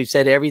think we've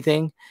said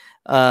everything.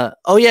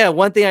 Oh yeah,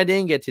 one thing I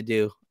didn't get to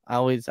do. I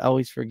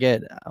always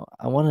forget.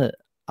 I want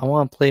I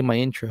want to play my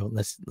intro.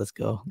 Let's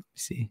go. Let me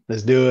see.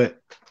 Let's do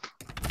it.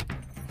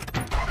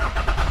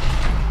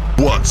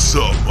 What's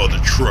up, mother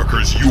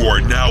truckers? You are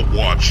now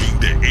watching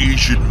the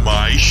Asian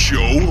Mai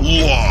Show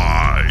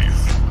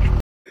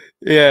live.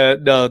 Yeah,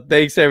 no,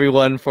 thanks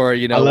everyone for,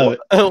 you know,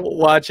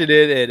 watching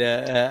it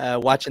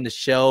and watching the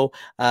show.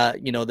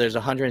 You know, there's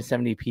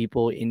 170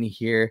 people in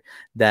here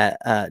that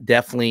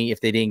definitely,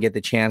 if they didn't get the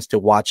chance to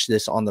watch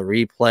this on the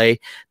replay,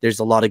 there's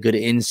a lot of good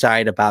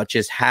insight about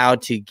just how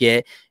to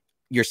get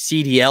your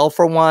CDL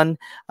for one.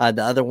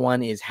 The other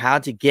one is how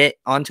to get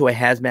onto a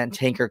hazmat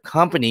tanker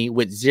company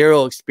with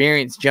zero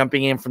experience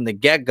jumping in from the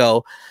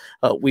get-go.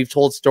 We've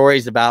told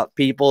stories about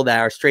people that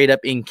are straight up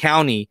in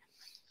county,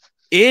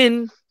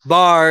 in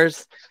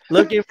bars,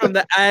 looking from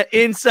the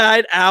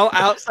inside out,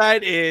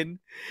 outside in,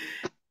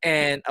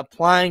 and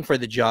applying for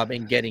the job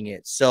and getting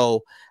it.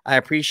 So I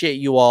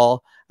appreciate you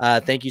all.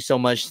 Thank you so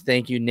much.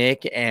 Thank you,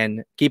 Nick,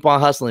 and keep on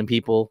hustling,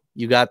 people.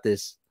 You got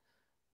this.